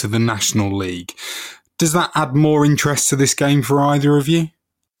relegating them to the National League. Does that add more interest to this game for either of you?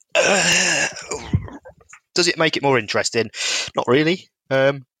 Does it make it more interesting? Not really.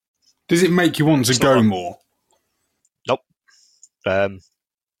 Does it make you want to go more? Nope. I'll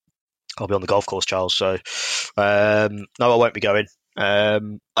be on the golf course, Charles, so no, I won't be going.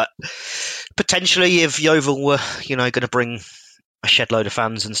 Potentially, if Yeovil were, going to bring a shed load of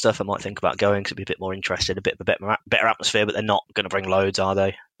fans and stuff, I might think about going, because it'd be a bit more interesting, a bit of a better atmosphere, but they're not going to bring loads, are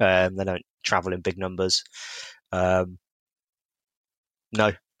they? They don't travel in big numbers. No,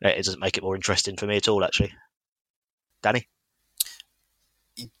 it doesn't make it more interesting for me at all, actually. Danny?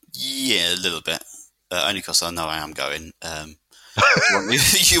 Yeah, a little bit. Only because I know I am going.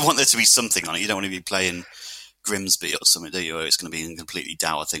 You want there to be something on it. You don't want to be playing Grimsby or something, do you? Or it's going to be a completely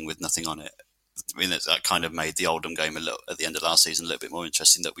dour thing with nothing on it. I mean, that kind of made the Oldham game at the end of last season a little bit more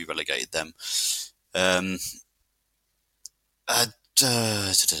interesting, that we relegated them. Yeah,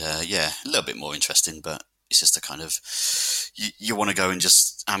 a little bit more interesting, but it's just a kind of, you want to go and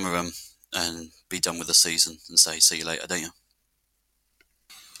just hammer them and be done with the season and say, see you later, don't you?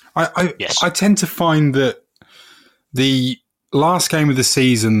 I tend to find that the last game of the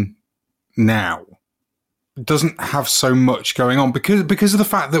season now doesn't have so much going on because of the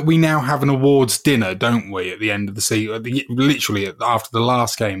fact that we now have an awards dinner, don't we, at the end of the season, literally after the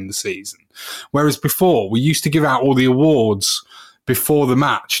last game of the season. Whereas before, we used to give out all the awards before the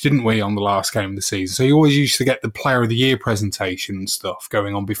match, didn't we, on the last game of the season? So you always used to get the Player of the Year presentation and stuff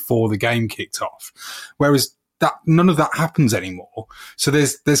going on before the game kicked off. Whereas none of that happens anymore. So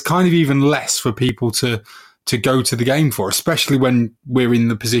there's kind of even less for people to to go to the game for, especially when we're in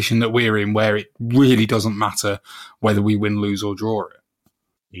the position that we're in, where it really doesn't matter whether we win, lose or draw it.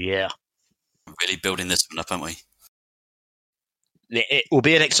 Yeah. Really building this one up, aren't we? It will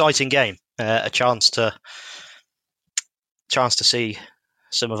be an exciting game, a chance to see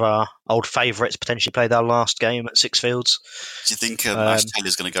some of our old favourites potentially play their last game at Sixfields. Do you think Ash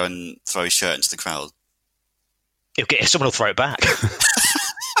Taylor's going to go and throw his shirt into the crowd? Someone will throw it back.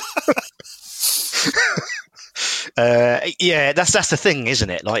 Yeah, that's the thing, isn't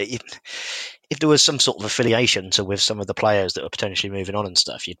it? Like, if there was some sort of affiliation with some of the players that were potentially moving on and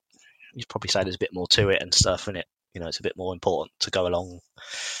stuff, you'd probably say there's a bit more to it and stuff, and it's a bit more important to go along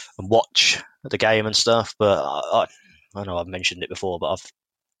and watch the game and stuff. But I know I've mentioned it before, but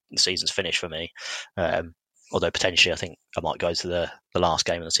the season's finished for me. Although potentially I think I might go to the last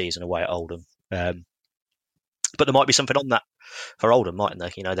game of the season away at Oldham. But there might be something on that for Oldham, mightn't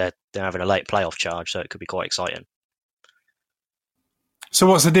there? They're having a late playoff charge, so it could be quite exciting. So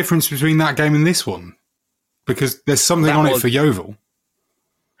what's the difference between that game and this one? Because there's something on it for Yeovil.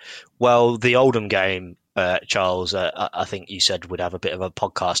 Well, the Oldham game, Charles, I think you said would have a bit of a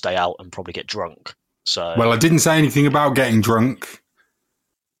podcast day out and probably get drunk. So, well, I didn't say anything about getting drunk.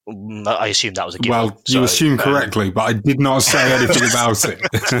 I assumed that was a given. Well, you assumed correctly, but I did not say anything about it.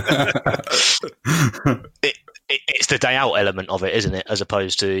 It's the day out element of it, isn't it? As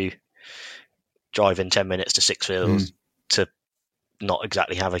opposed to driving 10 minutes to Sixfields to not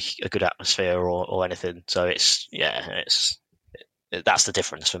exactly have a good atmosphere or anything. So that's the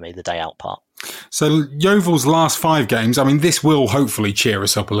difference for me, the day out part. So Yeovil's last 5 games, I mean, this will hopefully cheer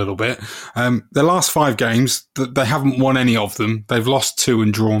us up a little bit. Their last 5 games, they haven't won any of them. They've lost 2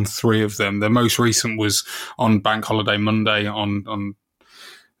 and drawn 3 of them. Their most recent was on Bank Holiday Monday on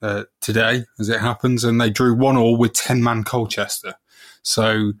today, as it happens, and they drew 1-1 with 10-man Colchester.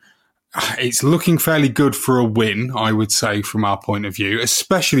 So it's looking fairly good for a win, I would say, from our point of view,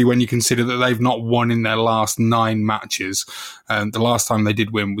 especially when you consider that they've not won in their last 9 matches. The last time they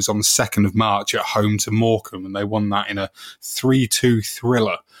did win was on the 2nd of March at home to Morecambe, and they won that in a 3-2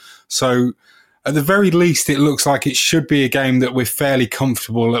 thriller. So at the very least, it looks like it should be a game that we're fairly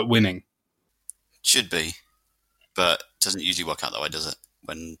comfortable at winning. Should be, but it doesn't usually work out that way, does it?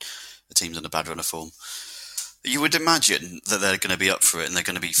 When a team's on a bad run of form. You would imagine that they're going to be up for it and they're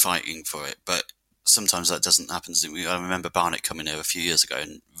going to be fighting for it, but sometimes that doesn't happen. I remember Barnet coming here a few years ago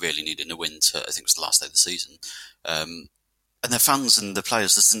and really needing a win I think it was the last day of the season. And their fans and the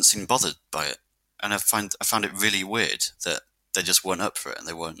players just didn't seem bothered by it. And I found it really weird that they just weren't up for it and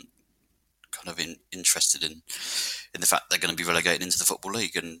they weren't kind of interested in the fact they're going to be relegated into the Football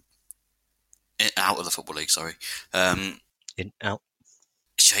League and out of the Football League, sorry. Out.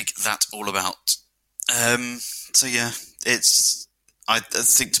 Shake that all about. So yeah, I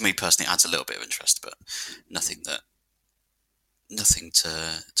think to me personally it adds a little bit of interest, but nothing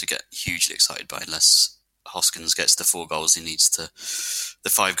to get hugely excited by unless Hoskins gets the 4 goals he needs the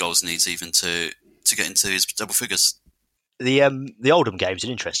 5 goals he needs even to get into his double figures. The Oldham game's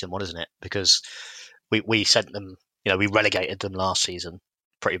an interesting one, isn't it? Because we sent them, we relegated them last season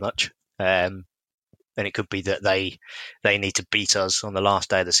pretty much. And it could be that they need to beat us on the last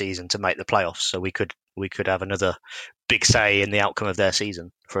day of the season to make the playoffs. So we could have another big say in the outcome of their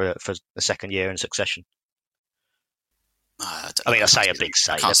season for the second year in succession. I say a big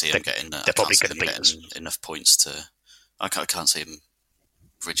say. I can't see them getting. They're probably going to beat us. Enough points to. I can't see them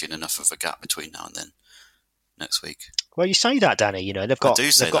bridging enough of a gap between now and then. Next week. Well, you say that, Danny. They've got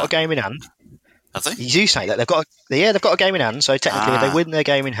a game in hand. Have they? You do say that they've got a game in hand. So technically, if they win their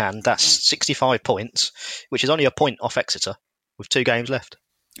game in hand, that's 65 points, which is only a point off Exeter with 2 games left.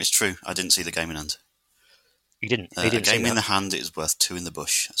 It's true. I didn't see the game in hand. You didn't. A game in the hand is worth 2 in the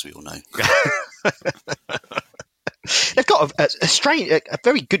bush, as we all know. They've got a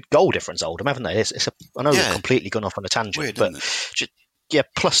very good goal difference, Oldham, haven't they? I know they've completely gone off on a tangent, weird, but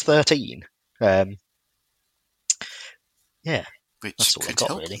plus 13. Which that's all they've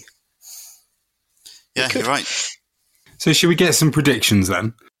got, really. Yeah, you're right. So should we get some predictions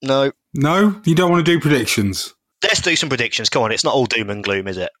then? No? You don't want to do predictions? Let's do some predictions. Come on, it's not all doom and gloom,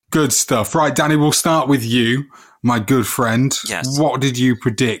 is it? Good stuff. Right, Danny, we'll start with you, my good friend. Yes. What did you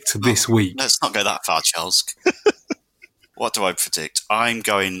predict this week? Let's not go that far, Charles. What do I predict? I'm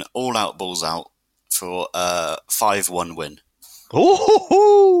going all out, balls out for a 5-1 win.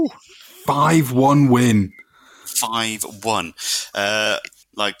 Ooh! 5-1 win. 5-1.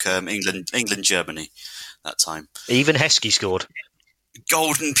 Like England, Germany that time. Even Heskey scored.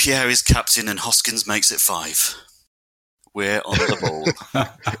 Golden Pierre is captain and Hoskins makes it 5. We're on the ball.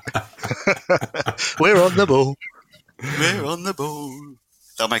 We're on the ball. We're on the ball.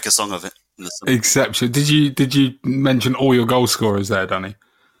 They'll make a song of it. Exception. Did you mention all your goal scorers there, Danny?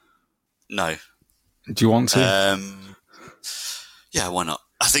 No. Do you want to? Yeah, why not?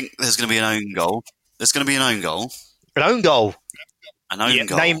 I think there's going to be an own goal. There's going to be an own goal. An own goal? An own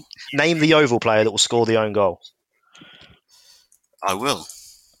goal. Name the Yeovil player that will score the own goal. I will.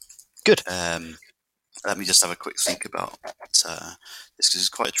 Good. Let me just have a quick think about this, because it's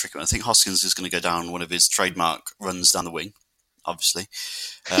quite a tricky one. I think Hoskins is going to go down one of his trademark runs down the wing, obviously.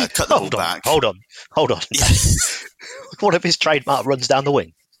 Cut the ball back. Hold on. Yeah. One of his trademark runs down the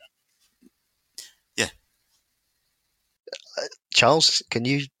wing? Yeah. Charles, can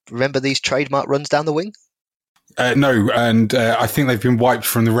you remember these trademark runs down the wing? No, and I think they've been wiped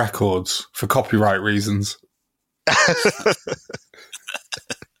from the records for copyright reasons.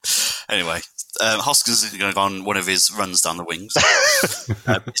 Anyway, Hoskins is going to go on one of his runs down the wings.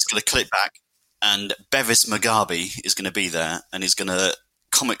 He's going to clip back, and Bevis Mugabe is going to be there, and he's going to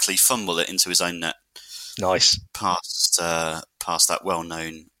comically fumble it into his own net. Nice. Past that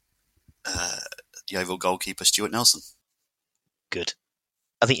well-known Yeovil goalkeeper, Stuart Nelson. Good.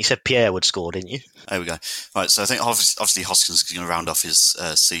 I think you said Pierre would score, didn't you? There we go. Right, so I think obviously Hoskins is going to round off his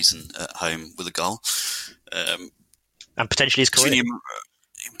season at home with a goal. And potentially his career.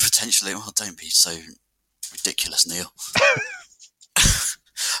 Potentially. Well, don't be so ridiculous, Neil.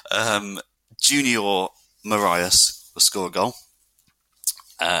 Junior Marias will score a goal.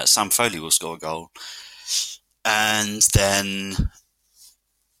 Sam Foley will score a goal. And then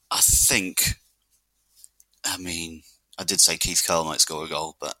I did say Keith Curl might score a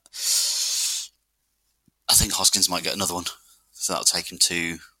goal, but I think Hoskins might get another one. So that'll take him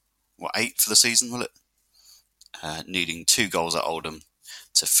to, 8 for the season, will it? Needing 2 goals at Oldham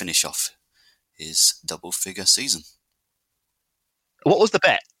to finish off his double-figure season. What was the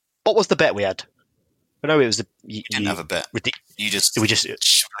bet? What was the bet we had? I know it was you didn't have a bet. We just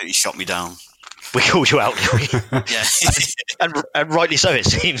completely shot me down. We called you out. Yeah. and rightly so, it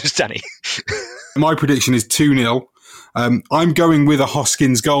seems, Danny. My prediction is 2-0. I'm going with a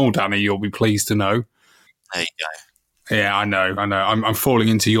Hoskins goal, Danny, you'll be pleased to know. There you go. Yeah, I know. I'm falling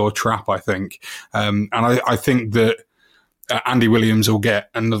into your trap, I think. And I think that Andy Williams will get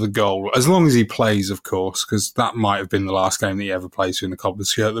another goal, as long as he plays, of course, because that might have been the last game that he ever plays in the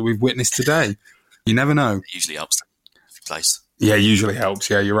Cobblers shirt that we've witnessed today. You never know. It usually helps if he plays. Yeah, usually helps.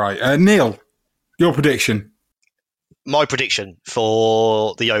 Yeah, you're right. Neil, your prediction? My prediction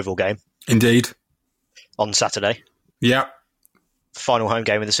for the Yeovil game. Indeed. On Saturday. Yeah. Final home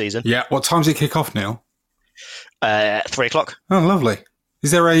game of the season. Yeah. What time does it kick off, Neil? 3:00. Oh, lovely.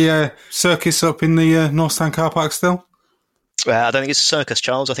 Is there a circus up in the North Stand car park still? I don't think it's a circus,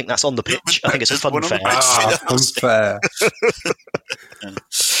 Charles. I think that's on the pitch. I think it's a fun fair. Fun fair.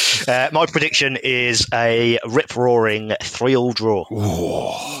 My prediction is a rip-roaring 3-3 draw.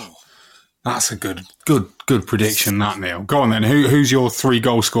 Oh, that's a good prediction, that, Neil. Go on then. Who's your 3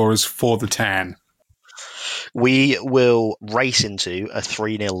 goal scorers for the 10? We will race into a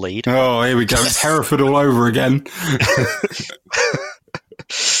 3-0 lead. Oh, here we go. It's Hereford all over again.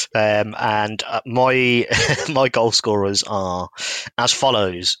 And my goal scorers are as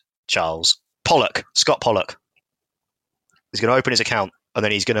follows, Charles. Scott Pollock. He's going to open his account and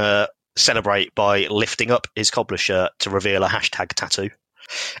then he's going to celebrate by lifting up his Cobbler shirt to reveal a hashtag tattoo.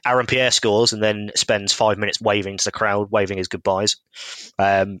 Aaron Pierre scores and then spends 5 minutes waving to the crowd, waving his goodbyes.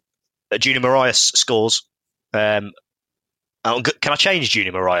 Junior Marias scores. Can I change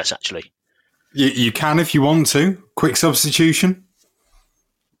Junior Marias, actually? You can if you want to. Quick substitution.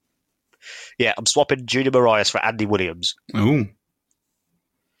 Yeah, I'm swapping Junior Marias for Andy Williams. Ooh.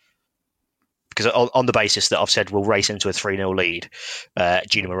 Because on the basis that I've said we'll race into a 3-0 lead,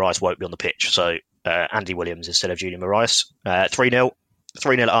 Junior Marias won't be on the pitch. So Andy Williams instead of Junior Marias. 3-0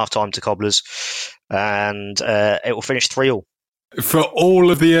 at half-time to Cobblers. And it will finish 3-3. For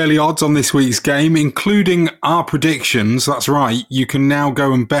all of the early odds on this week's game, including our predictions, that's right, you can now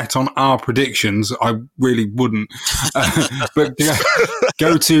go and bet on our predictions. I really wouldn't. But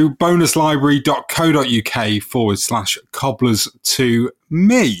go to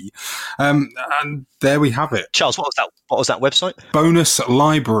bonuslibrary.co.uk/cobblers2me. And there we have it. Charles, what was that website?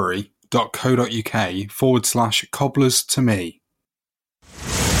 bonuslibrary.co.uk/cobblers2me.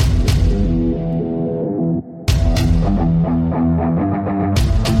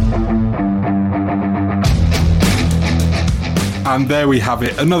 And there we have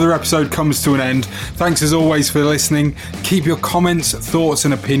it. Another episode comes to an end. Thanks as always for listening. Keep your comments, thoughts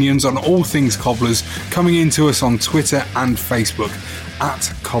and opinions on all things Cobblers coming into us on Twitter and Facebook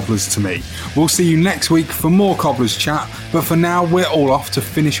at Cobblers to Me. We'll see you next week for more Cobblers chat, but for now we're all off to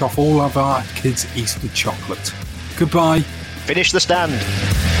finish off all of our kids' Easter chocolate. Goodbye. Finish the stand.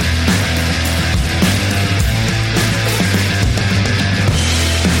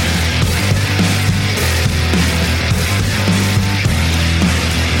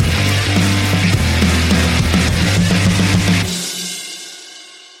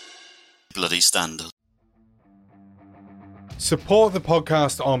 bloody stand. Support the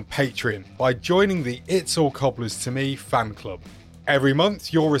podcast on Patreon by joining the It's All Cobblers to Me fan club. Every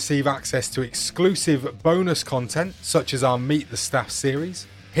month you'll receive access to exclusive bonus content such as our Meet the Staff series,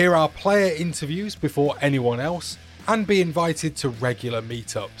 hear our player interviews before anyone else, and be invited to regular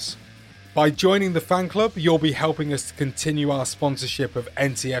meetups. By joining the fan club, you'll be helping us to continue our sponsorship of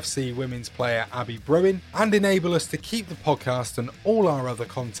NTFC women's player Abby Bruin and enable us to keep the podcast and all our other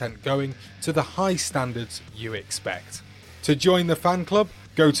content going to the high standards you expect. To join the fan club,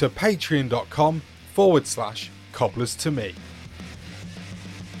 go to patreon.com/cobblers to me.